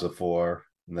 2004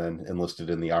 and then enlisted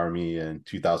in the Army in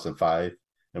 2005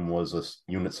 and was a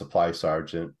unit supply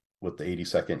sergeant with the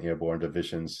 82nd Airborne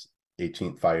Division's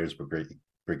 18th Fires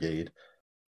Brigade.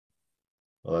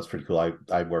 Well, that's pretty cool.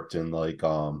 I worked in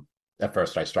at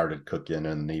first I started cooking in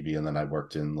the Navy, and then I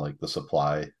worked in the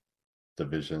supply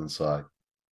division. So I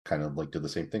kind of did the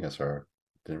same thing as her.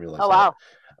 Didn't realize that.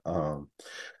 Wow.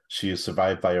 She is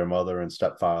survived by her mother and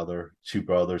stepfather, 2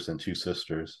 brothers and 2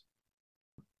 sisters.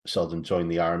 Sheldon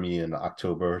joined the Army in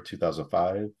October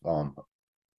 2005.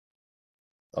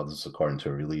 This is according to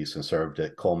a release, and served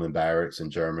at Coleman Barracks in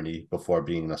Germany before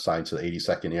being assigned to the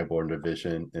 82nd Airborne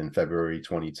Division in February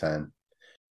 2010.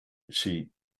 She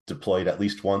deployed at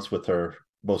least once, with her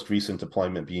most recent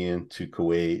deployment being to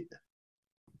Kuwait.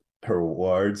 Her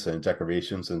awards and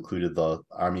decorations included the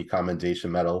Army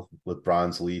Commendation Medal with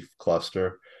Bronze Leaf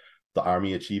Cluster, the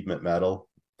Army Achievement Medal,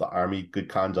 the Army Good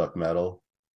Conduct Medal,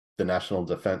 the National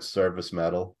Defense Service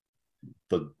Medal,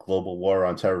 the Global War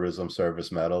on Terrorism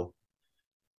Service Medal,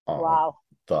 wow,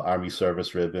 the Army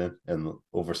Service Ribbon, and the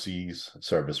Overseas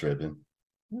Service Ribbon.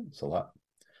 It's a lot.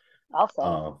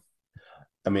 Awesome.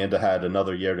 Amanda had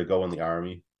another year to go in the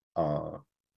Army.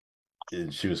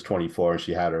 She was 24, and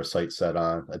she had her sights set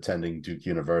on attending Duke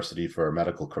University for a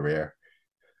medical career.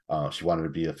 She wanted to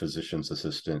be a physician's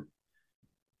assistant.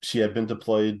 She had been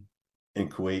deployed in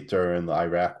Kuwait during the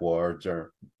Iraq War,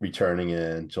 returning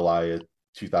in July of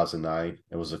 2009,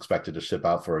 and was expected to ship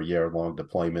out for a year-long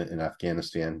deployment in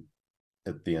Afghanistan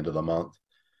at the end of the month.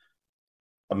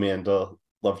 Amanda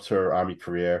loved her Army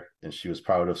career, and she was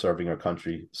proud of serving her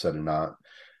country, said Anat.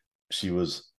 She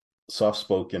was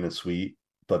soft-spoken and sweet,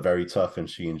 but very tough, and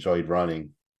she enjoyed running,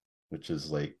 which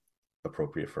is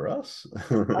appropriate for us.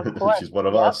 Of course. She's one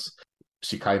of us.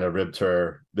 She kind of ribbed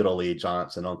her middle-aged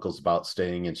aunts and uncles about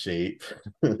staying in shape.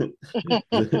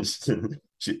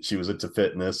 She was into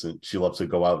fitness, and she loved to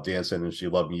go out dancing, and she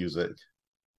loved music.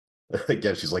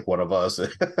 Again, she's like one of us.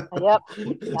 Yep.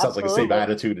 It sounds like the same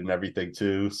attitude and everything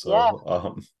too.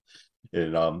 So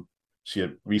yeah. She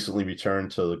had recently returned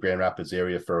to the Grand Rapids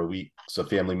area for a week, so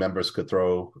family members could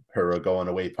throw her a going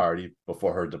away party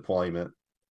before her deployment.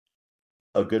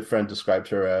 A good friend described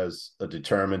her as a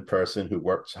determined person who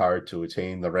worked hard to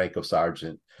attain the rank of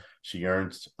sergeant. She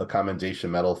earned a commendation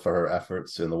medal for her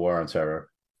efforts in the War on Terror.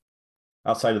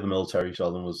 Outside of the military,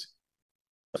 Sheldon was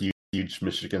a huge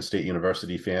Michigan State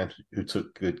University fan who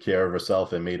took good care of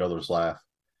herself and made others laugh.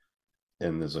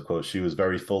 And there's a quote, "She was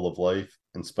very full of life.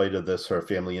 In spite of this, her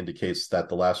family indicates that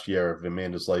the last year of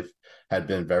Amanda's life had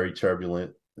been very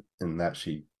turbulent and that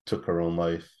she took her own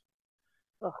life."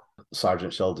 Oh.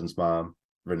 Sergeant Sheldon's mom,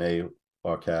 Renee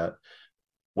Arquette,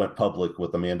 went public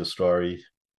with Amanda's story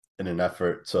in an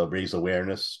effort to raise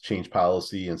awareness, change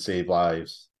policy, and save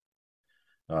lives.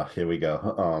 Here we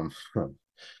go.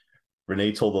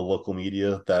 Renee told the local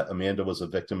media that Amanda was a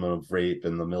victim of rape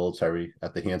in the military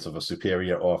at the hands of a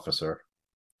superior officer.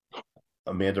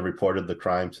 Amanda reported the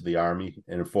crime to the Army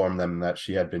and informed them that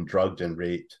she had been drugged and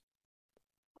raped.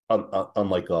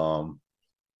 Unlike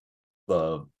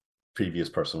the previous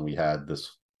person we had,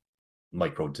 this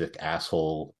micro dick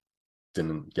asshole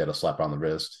didn't get a slap on the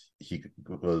wrist. He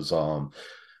was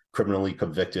criminally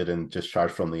convicted and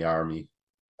discharged from the Army.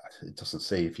 It doesn't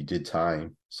say if he did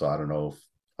time, so I don't know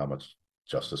how much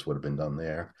justice would have been done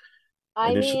there.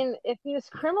 I mean, if he was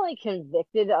criminally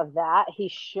convicted of that, he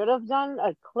should have done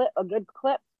a good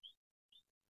clip.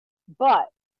 But,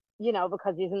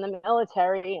 because he's in the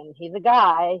military and he's a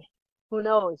guy, who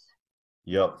knows?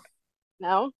 Yep.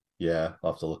 No? Yeah,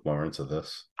 I'll have to look more into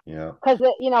this. Yeah. Because,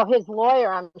 his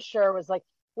lawyer, I'm sure, was like,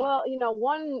 well,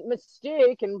 one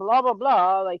mistake and blah, blah,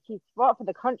 blah. Like, he fought for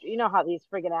the country. You know how these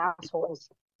friggin' assholes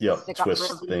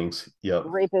twist things. Yep.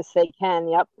 Rapists they can.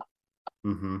 Yep.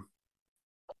 Mm-hmm.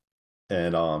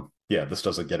 And this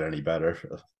doesn't get any better.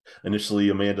 Initially,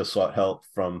 Amanda sought help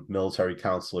from military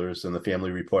counselors, and the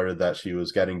family reported that she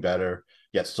was getting better,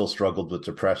 yet still struggled with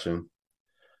depression.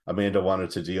 Amanda wanted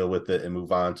to deal with it and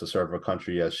move on to serve her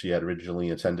country as she had originally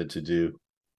intended to do.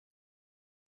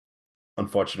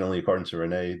 Unfortunately, according to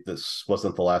Renee, this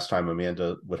wasn't the last time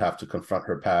Amanda would have to confront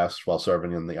her past while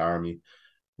serving in the Army.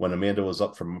 When Amanda was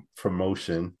up for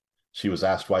promotion, she was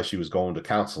asked why she was going to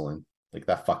counseling. Like,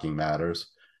 that fucking matters.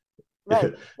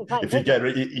 Right. It's not If you get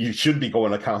it, you should be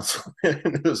going to counseling.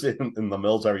 In the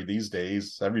military these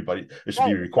days, everybody, it should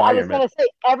be right. a I was requirement. gonna say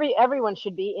everyone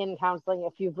should be in counseling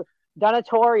if you've done a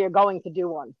tour or you're going to do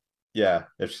one. Yeah,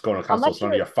 if she's going to counsel, it's Unless none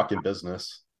of you're your fucking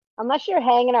business. unless you're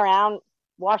hanging around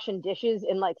washing dishes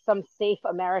in like some safe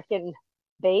American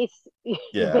base, you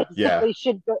Yeah, yeah,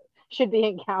 basically should be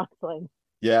in counseling.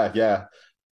 yeah, yeah,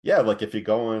 yeah. Like, if you're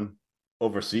going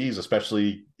overseas,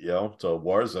 especially, to a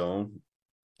war zone,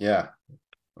 yeah.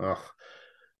 Ugh.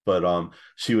 But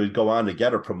she would go on to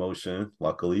get a promotion,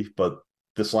 luckily. But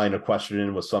this line of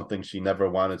questioning was something she never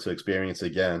wanted to experience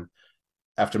again.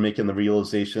 After making the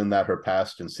realization that her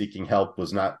past and seeking help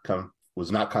was not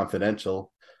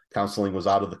confidential, counseling was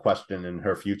out of the question in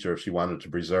her future if she wanted to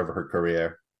preserve her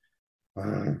career.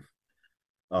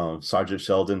 Sergeant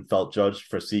Sheldon felt judged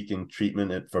for seeking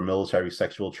treatment for military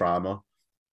sexual trauma.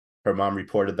 Her mom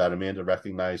reported that Amanda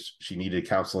recognized she needed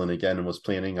counseling again and was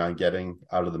planning on getting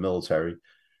out of the military.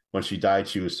 When she died,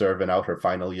 she was serving out her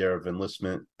final year of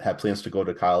enlistment, had plans to go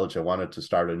to college, and wanted to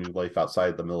start a new life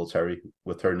outside the military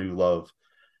with her new love.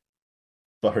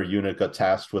 But her unit got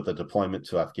tasked with a deployment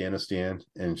to Afghanistan,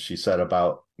 and she set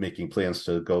about making plans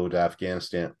to go to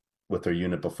Afghanistan with her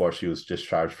unit before she was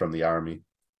discharged from the Army.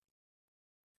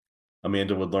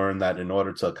 Amanda would learn that in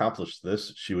order to accomplish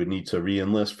this, she would need to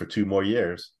re-enlist for 2 more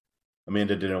years.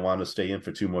 Amanda didn't want to stay in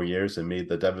for 2 more years and made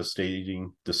the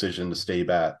devastating decision to stay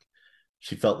back.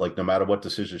 She felt like no matter what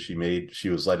decision she made, she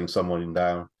was letting someone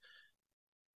down.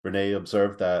 Renee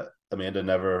observed that Amanda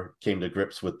never came to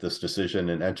grips with this decision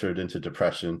and entered into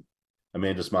depression.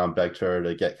 Amanda's mom begged her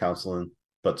to get counseling,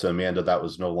 but to Amanda, that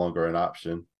was no longer an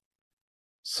option.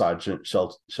 Sergeant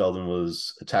Sheldon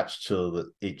was attached to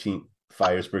the 18th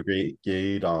Fires Brigade,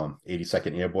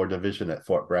 82nd Airborne Division at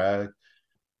Fort Bragg,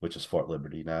 which is Fort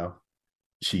Liberty now.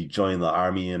 She joined the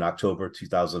Army in October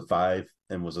 2005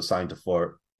 and was assigned to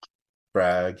Fort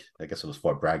Bragg. I guess it was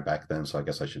Fort Bragg back then, so I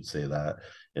guess I should say that,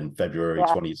 in February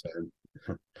Yeah.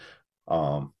 2010.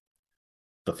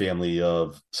 The family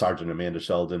of Sergeant Amanda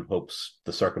Sheldon hopes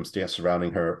the circumstance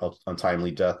surrounding her untimely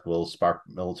death will spark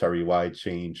military-wide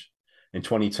change. In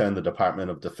 2010, the Department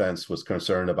of Defense was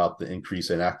concerned about the increase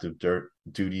in active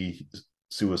duty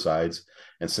suicides,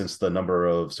 and since then, the number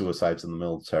of suicides in the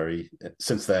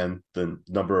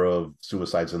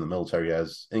military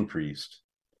has increased.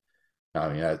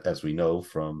 I mean, as we know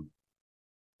from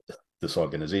this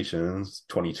organization,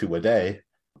 22 a day.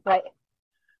 Right.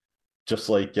 Just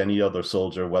like any other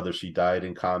soldier, whether she died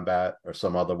in combat or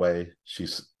some other way,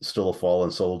 she's still a fallen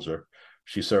soldier.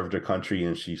 She served her country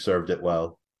and she served it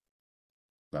well.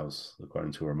 That was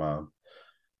according to her mom.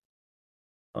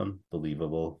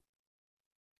 Unbelievable.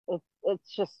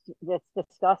 It's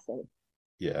disgusting.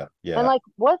 Yeah, And yeah. like,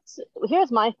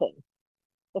 here's my thing.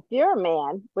 If you're a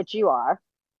man, which you are,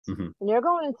 Mm-hmm. and you're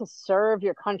going to serve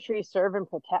your country, serve and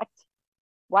protect,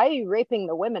 why are you raping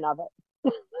the women of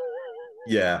it?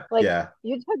 Yeah, Like, yeah.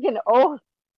 you took an oath,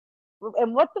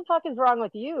 and what the fuck is wrong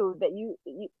with you that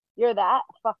you're that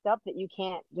fucked up that you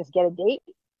can't just get a date?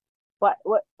 What?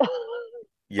 Like,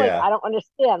 Yeah. I don't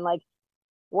understand. Like,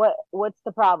 what's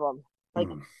the problem? Like,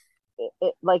 Mm.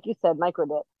 like you said, micro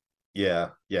dick. Yeah,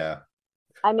 yeah.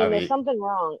 I I mean, there's mean, something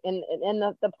wrong, and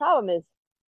the problem is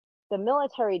the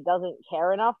military doesn't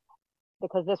care enough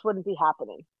because this wouldn't be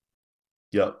happening.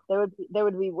 yep, There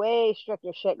would be way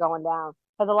stricter shit going down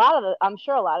because I'm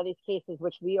sure a lot of these cases,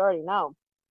 which we already know,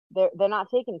 they're not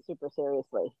taken super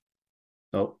seriously.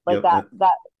 nope, Like that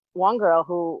one girl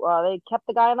who they kept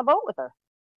the guy on the boat with her.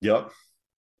 yep,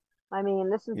 I mean,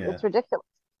 yeah, it's ridiculous.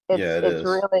 yeah, it It's is.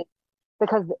 really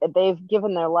because they've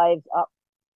given their lives up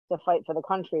to fight for the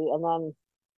country, and then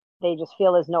they just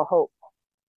feel there's no hope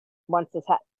once this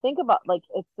happens. Think about like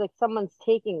it's like someone's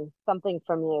taking something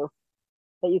from you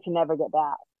that you can never get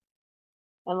back,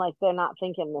 and like they're not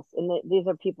thinking this. And these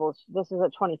are people. This is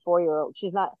a 24-year-old.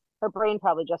 She's not. Her brain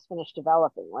probably just finished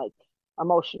developing, like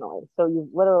emotionally. So you've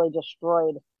literally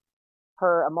destroyed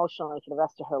her emotionally for the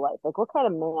rest of her life. Like, what kind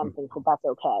of man thinks that that's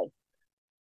okay?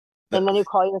 And then you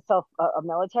call yourself a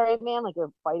military man, like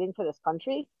you're fighting for this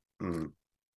country, Mm.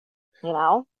 you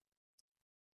know?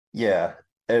 Yeah,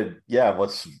 and yeah,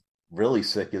 what's really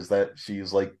sick is that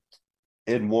she's like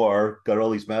in war, got all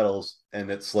these medals, and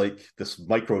it's like this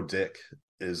micro dick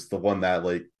is the one that,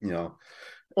 like,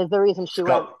 Is the reason she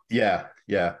went. yeah,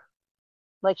 yeah.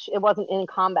 Like it wasn't in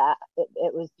combat.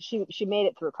 It was she made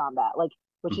it through combat, like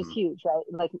which is Hmm. huge, right?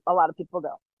 Like a lot of people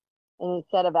don't. And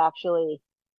instead of actually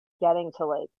getting to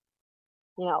like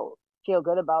feel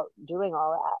good about doing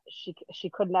all that, she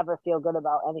could never feel good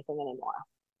about anything anymore.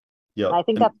 And Yep. I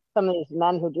think And that's some of these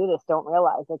men who do this don't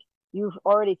realize. Like you've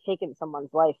already taken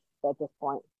someone's life at this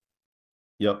point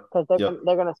yep. because Yep.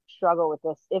 they're gonna struggle with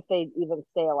this if they even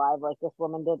stay alive, like this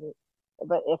woman didn't.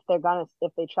 But if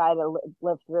they try to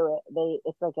live through it,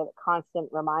 it's like a constant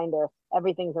reminder.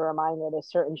 Everything's a reminder. There's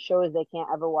certain shows they can't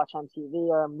ever watch on TV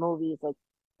or movies. Like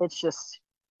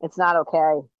it's not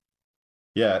okay.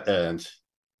 Yeah. And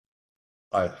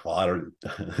I don't,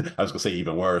 I was gonna say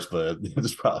even worse, but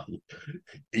it's probably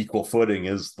equal footing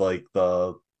is like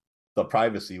the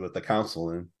privacy with the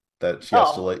counseling that she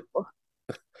has to Oh like.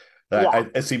 yeah,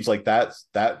 It seems like that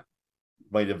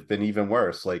might have been even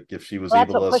worse. Like if she was well,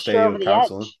 that's able what to pushed her stay over with the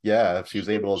counseling, edge. yeah, if she was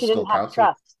able to She still didn't have counsel,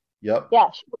 trust. yep. Yeah,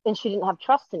 and she didn't have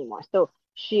trust anymore. So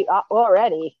she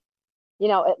already,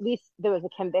 at least there was a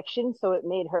conviction, so it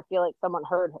made her feel like someone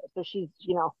heard her. So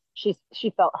she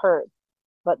felt heard.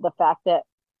 But the fact that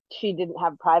she didn't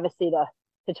have privacy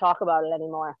to talk about it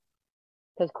anymore,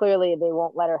 because clearly they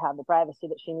won't let her have the privacy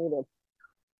that she needed.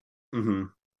 Hmm.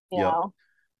 You Yep. know,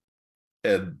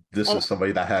 And this and is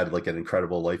somebody that had like an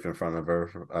incredible life in front of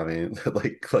her. I mean,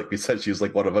 like we said, she was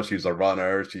like one of us. She was a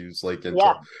runner. She was like into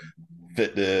yeah,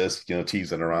 fitness,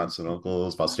 teasing her aunts and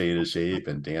uncles about staying in shape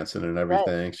and dancing and right,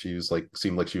 everything. She was like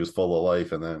seemed like she was full of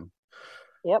life, and then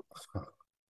yep.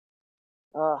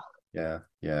 Uh, yeah,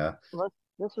 yeah,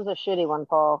 this was a shitty one,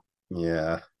 Paul.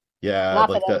 yeah, yeah, Not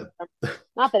that like that.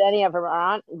 not that any of them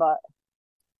aren't, but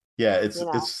Yeah, you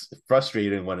know, it's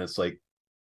frustrating when it's like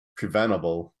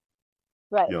preventable,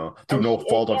 right. through And no she and,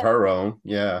 fault of her own.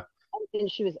 Yeah.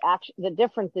 and she was actually the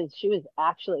difference is she was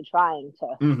actually trying to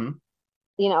Hmm.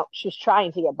 she was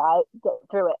trying to get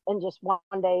through it, and just one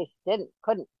day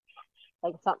couldn't.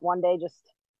 Like one day, just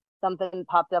something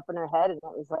popped up in her head, and it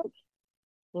was like,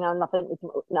 nothing. It's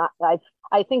not.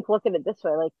 I think look at it this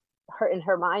way, like her in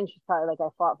her mind, she's probably like, I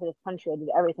fought for this country, I did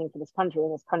everything for this country,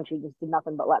 and this country just did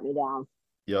nothing but let me down.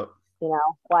 Yep.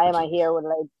 Why am Which I is. here?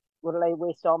 What did I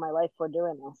waste all my life for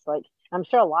doing this? Like, I'm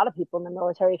sure a lot of people in the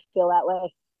military feel that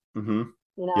way. Hmm.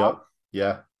 You know, Yep.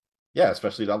 Yeah. Yeah.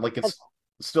 Especially not like 'Cause-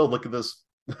 it's still look at this.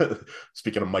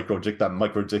 Speaking of micro dick, that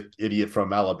micro dick idiot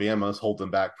from Alabama is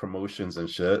holding back promotions and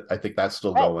shit. I think that's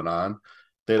still right. going on.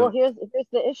 They. Well, here's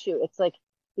the issue. It's like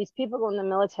these people go in the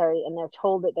military and they're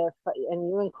told that and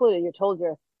you included, you're told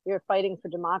you're fighting for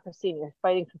democracy and you're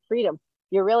fighting for freedom.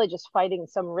 You're really just fighting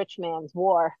some rich man's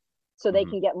war, so they Hmm.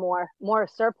 can get more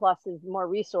surpluses, more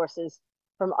resources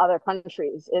from other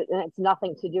countries. And it's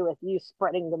nothing to do with you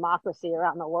spreading democracy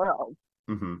around the world.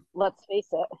 Hmm. Let's face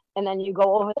it. And then you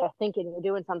go over there thinking you're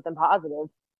doing something positive,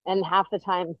 and half the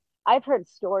time I've heard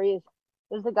stories.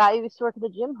 There's a guy who used to work at the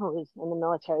gym who was in the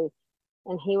military,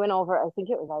 and he went over, I think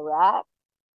it was Iraq.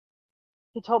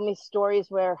 He told me stories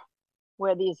where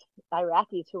these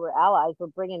Iraqis who were allies were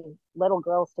bringing little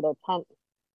girls to their tent,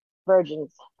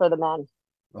 virgins for the men,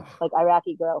 Oh. like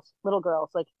Iraqi girls, little girls.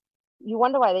 Like, you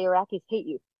wonder why the Iraqis hate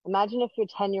you. Imagine if your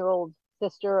 10-year-old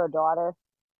sister or daughter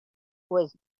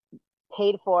was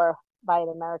paid for by an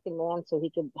American man so he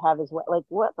could have his way. Like,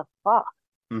 what the fuck?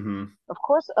 Hmm. Of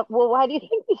course. Well, why do you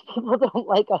think these people don't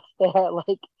like us there? Like,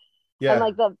 and Yeah.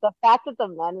 like the fact that the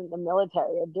men in the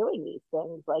military are doing these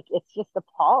things, like it's just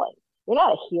appalling. You're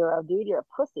not a hero, dude. You're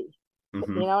a pussy. Hmm.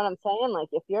 You know what I'm saying? Like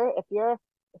if you're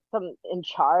some in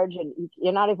charge and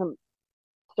you're not even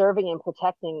serving and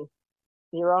protecting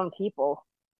your own people,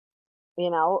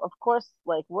 of course,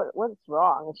 like what's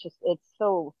wrong?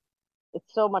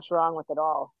 It's so much wrong with it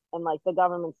all. And like the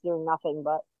government's doing nothing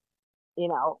but, you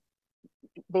know,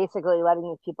 basically letting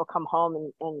these people come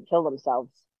home and kill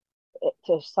themselves,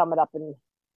 to sum it up in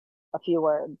a few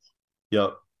words.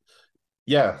 Yep.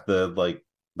 Yeah. The like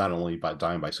not only by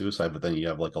dying by suicide, but then you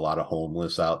have like a lot of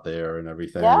homeless out there and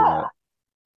everything. Yeah.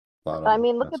 A lot I of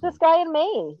mean, look that's. at this guy in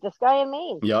Maine. This guy in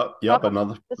Maine. Yep. Yep. Talk about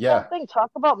Another. this whole Yeah. thing. Talk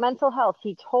about mental health.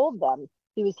 He told them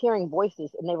he was hearing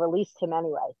voices and they released him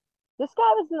anyway. This guy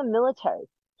was in the military.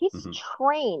 He's Hmm.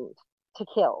 trained to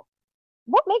kill.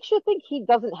 What makes you think he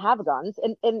doesn't have guns?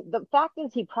 And the fact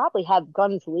is he probably had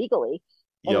guns legally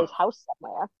in his Yep. house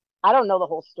somewhere. I don't know the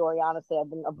whole story, honestly. I've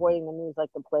been avoiding the news like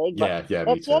the plague, but Yeah. Yeah. at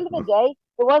Me the too. end of the day,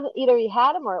 it wasn't either he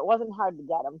had him or it wasn't hard to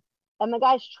get him. And the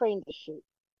guy's trained to shoot.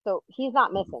 So he's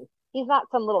not Hmm. missing. He's not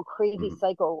some little crazy Hmm.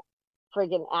 psycho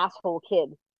friggin' asshole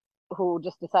kid who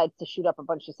just decides to shoot up a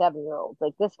bunch of 7-year olds.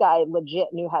 Like this guy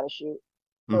legit knew how to shoot.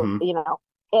 So, Hmm.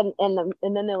 and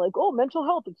then they're like, oh, mental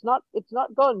health, it's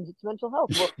not guns, it's mental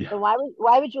health. Well, Yeah. then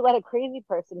why would you let a crazy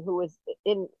person who was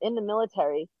in the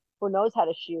military, who knows how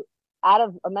to shoot, out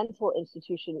of a mental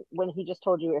institution when he just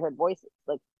told you he heard voices?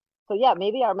 Like, so yeah,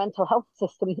 maybe our mental health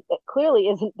system, it clearly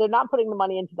isn't. They're not putting the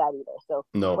money into that either. So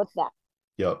No. what's that?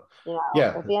 Yep. At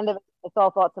Yeah. the end of it, it's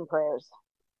all thoughts and prayers.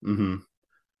 Mm-hmm.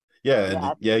 Yeah, Yeah.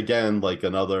 and yeah, again, like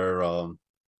another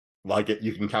like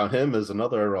you can count him as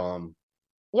another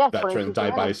Yeah, veteran 22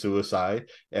 died by Granny. suicide.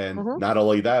 And Mm-hmm. not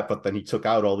only that, but then he took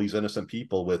out all these innocent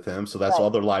people with him. So that's Right,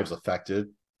 other lives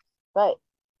affected. right,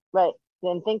 right.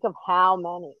 Then think of how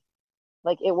many.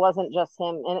 Like, it wasn't just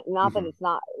him, and not that Mm-hmm. it's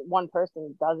not one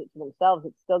person does it to themselves.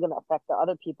 It's still going to affect the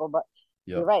other people. But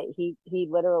you're Yep. right. He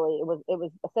literally, it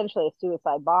was essentially a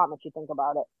suicide bomb if you think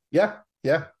about it. Yeah.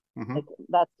 Yeah. Mm-hmm. Like,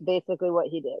 that's basically what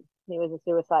he did. He was a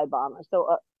suicide bomber. So,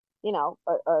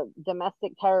 a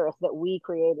domestic terrorist that we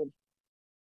created.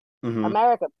 Mm-hmm.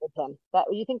 America with him. That,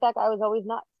 you think that guy was always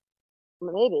nuts?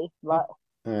 Maybe, but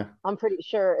Yeah. I'm pretty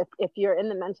sure if you're in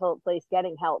the mental place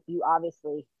getting help, you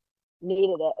obviously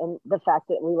needed it, and the fact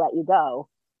that we let you go,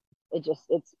 it's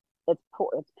poor,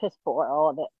 it's piss poor, all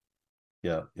of it.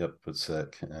 Yeah. Yep. It's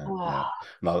sick. And yeah.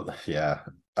 No. Yeah.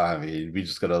 I mean, we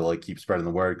just gotta like keep spreading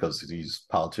the word because these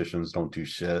politicians don't do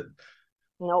shit.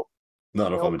 Nope,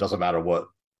 None of them. nope. It doesn't matter what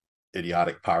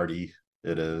idiotic party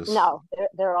it is. No,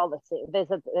 they're all the same. Yeah.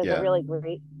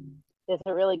 There's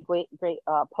a really great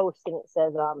post, and it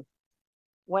says,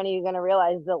 when are you going to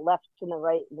realize the left and the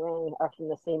right wing are from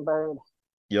the same bird?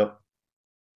 Yep.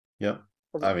 Yep.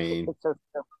 'Cause I mean, it's so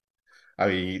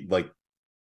true. like,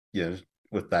 you know,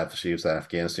 with that, she was in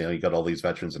Afghanistan. You got all these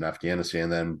veterans in Afghanistan.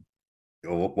 Then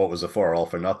what was it for? All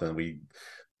for nothing. We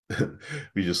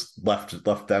just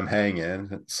left them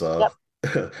hanging. So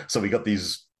Yep, so we got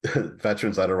these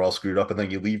veterans that are all screwed up, and then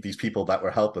you leave these people that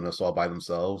were helping us all by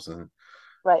themselves. And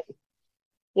right.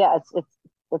 Yeah,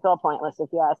 it's all pointless if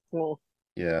you ask me.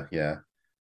 yeah, yeah,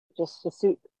 Just to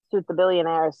suit the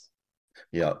billionaires,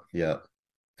 yeah, yeah.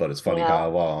 But it's you funny know.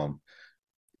 how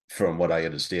from what I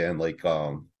understand, like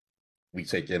we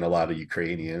take in a lot of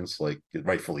Ukrainians, like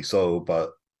rightfully so,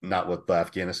 but not with the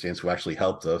Afghanistans who actually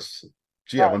helped us.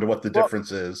 Gee, I Right. wonder what the Well,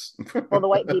 difference is. the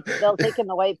white people, they'll take in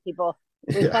the white people.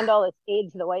 We Yeah. send all this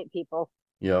aid to the white people.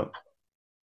 Yep.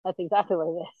 That's exactly what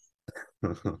it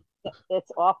is.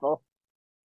 It's awful.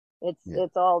 It's Yeah.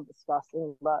 it's all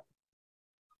disgusting. But,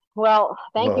 well,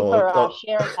 thank you Well, for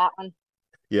sharing that one.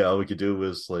 yeah, all we could do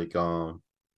is like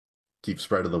keep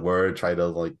spreading the word, try to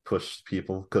like push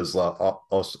people because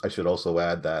also I should also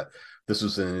add that this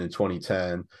was in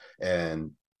 2010,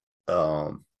 and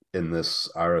um in this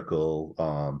article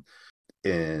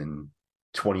in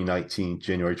 2019,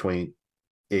 January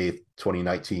 28th,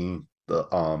 2019,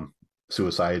 the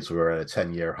suicides were at a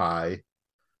 10-year high,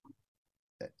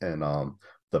 and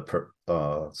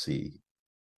let's see,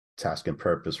 Task and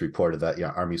Purpose reported that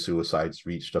Army suicides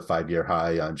reached a 5-year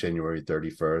high on January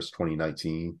 31st,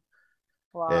 2019.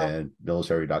 Wow. And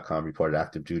military.com reported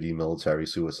active duty military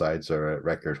suicides are at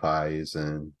record highs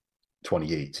in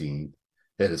 2018.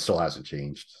 And it still hasn't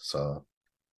changed. So,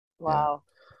 yeah, Wow.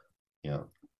 yeah. Yeah.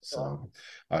 So,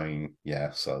 I mean,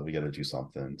 yeah, so we got to do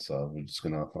something. So, we're just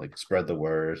going to like spread the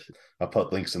word. I'll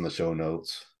put links in the show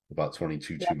notes about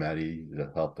 22 Yeah. Too Many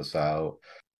to help us out.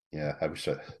 Yeah,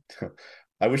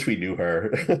 I wish we knew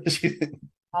her.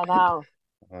 I know.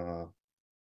 uh,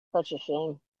 Such a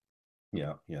shame.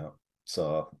 yeah, yeah.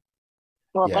 So,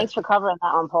 Well, yeah, thanks for covering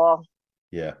that one, Paul.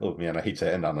 yeah. Oh man, I hate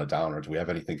to end on a downer. Do we have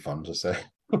anything fun to say?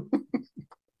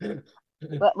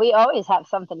 But we always have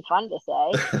something fun to say.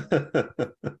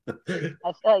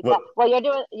 I feel like that. Well, Well,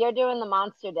 you're doing the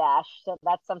monster dash, so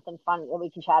that's something fun that we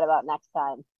can chat about next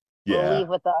time. We'll yeah, leave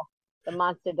with the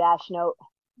monster dash note,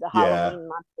 the yeah, Halloween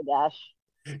monster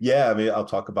dash. yeah. I mean, I'll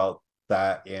talk about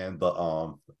that and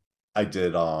the I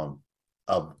did a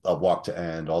walk to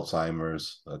end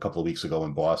Alzheimer's a couple of weeks ago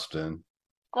in Boston.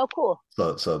 Oh, cool.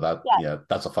 So that Yeah. yeah,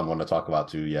 that's a fun one to talk about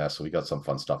too. Yeah, so we got some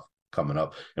fun stuff coming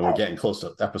up, and we're All right. getting close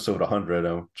to episode 100, and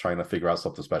I'm trying to figure out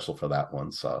something special for that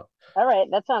one. All right.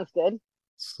 That sounds good.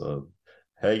 So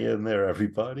hang in there,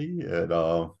 everybody, and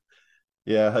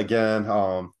yeah, again,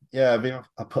 yeah, I mean,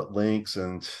 I'll put links,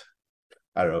 and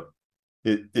I don't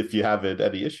know. If you have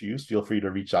any issues, feel free to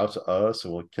reach out to us,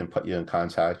 and we can put you in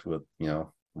contact with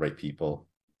right people.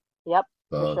 Yep,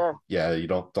 for sure. Yeah, you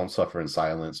don't suffer in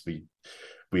silence.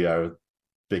 We are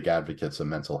big advocates of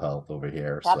mental health over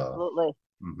here. So Absolutely.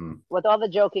 mm-hmm, With all the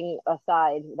joking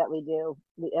aside that we do,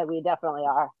 we definitely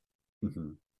are.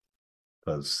 mm-hmm.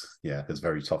 Because yeah, it's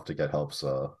very tough to get help.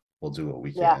 So we'll do what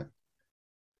we Yeah, can.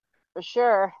 for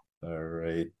sure. All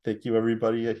right. Thank you,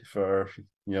 everybody, for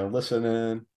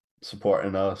listening,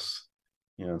 supporting us.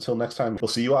 Until next time, we'll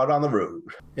see you out on the road.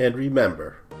 And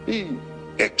remember, be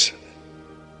excellent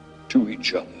to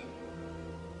each other.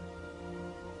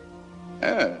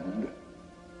 And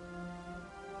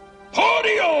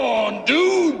party on,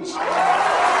 dudes!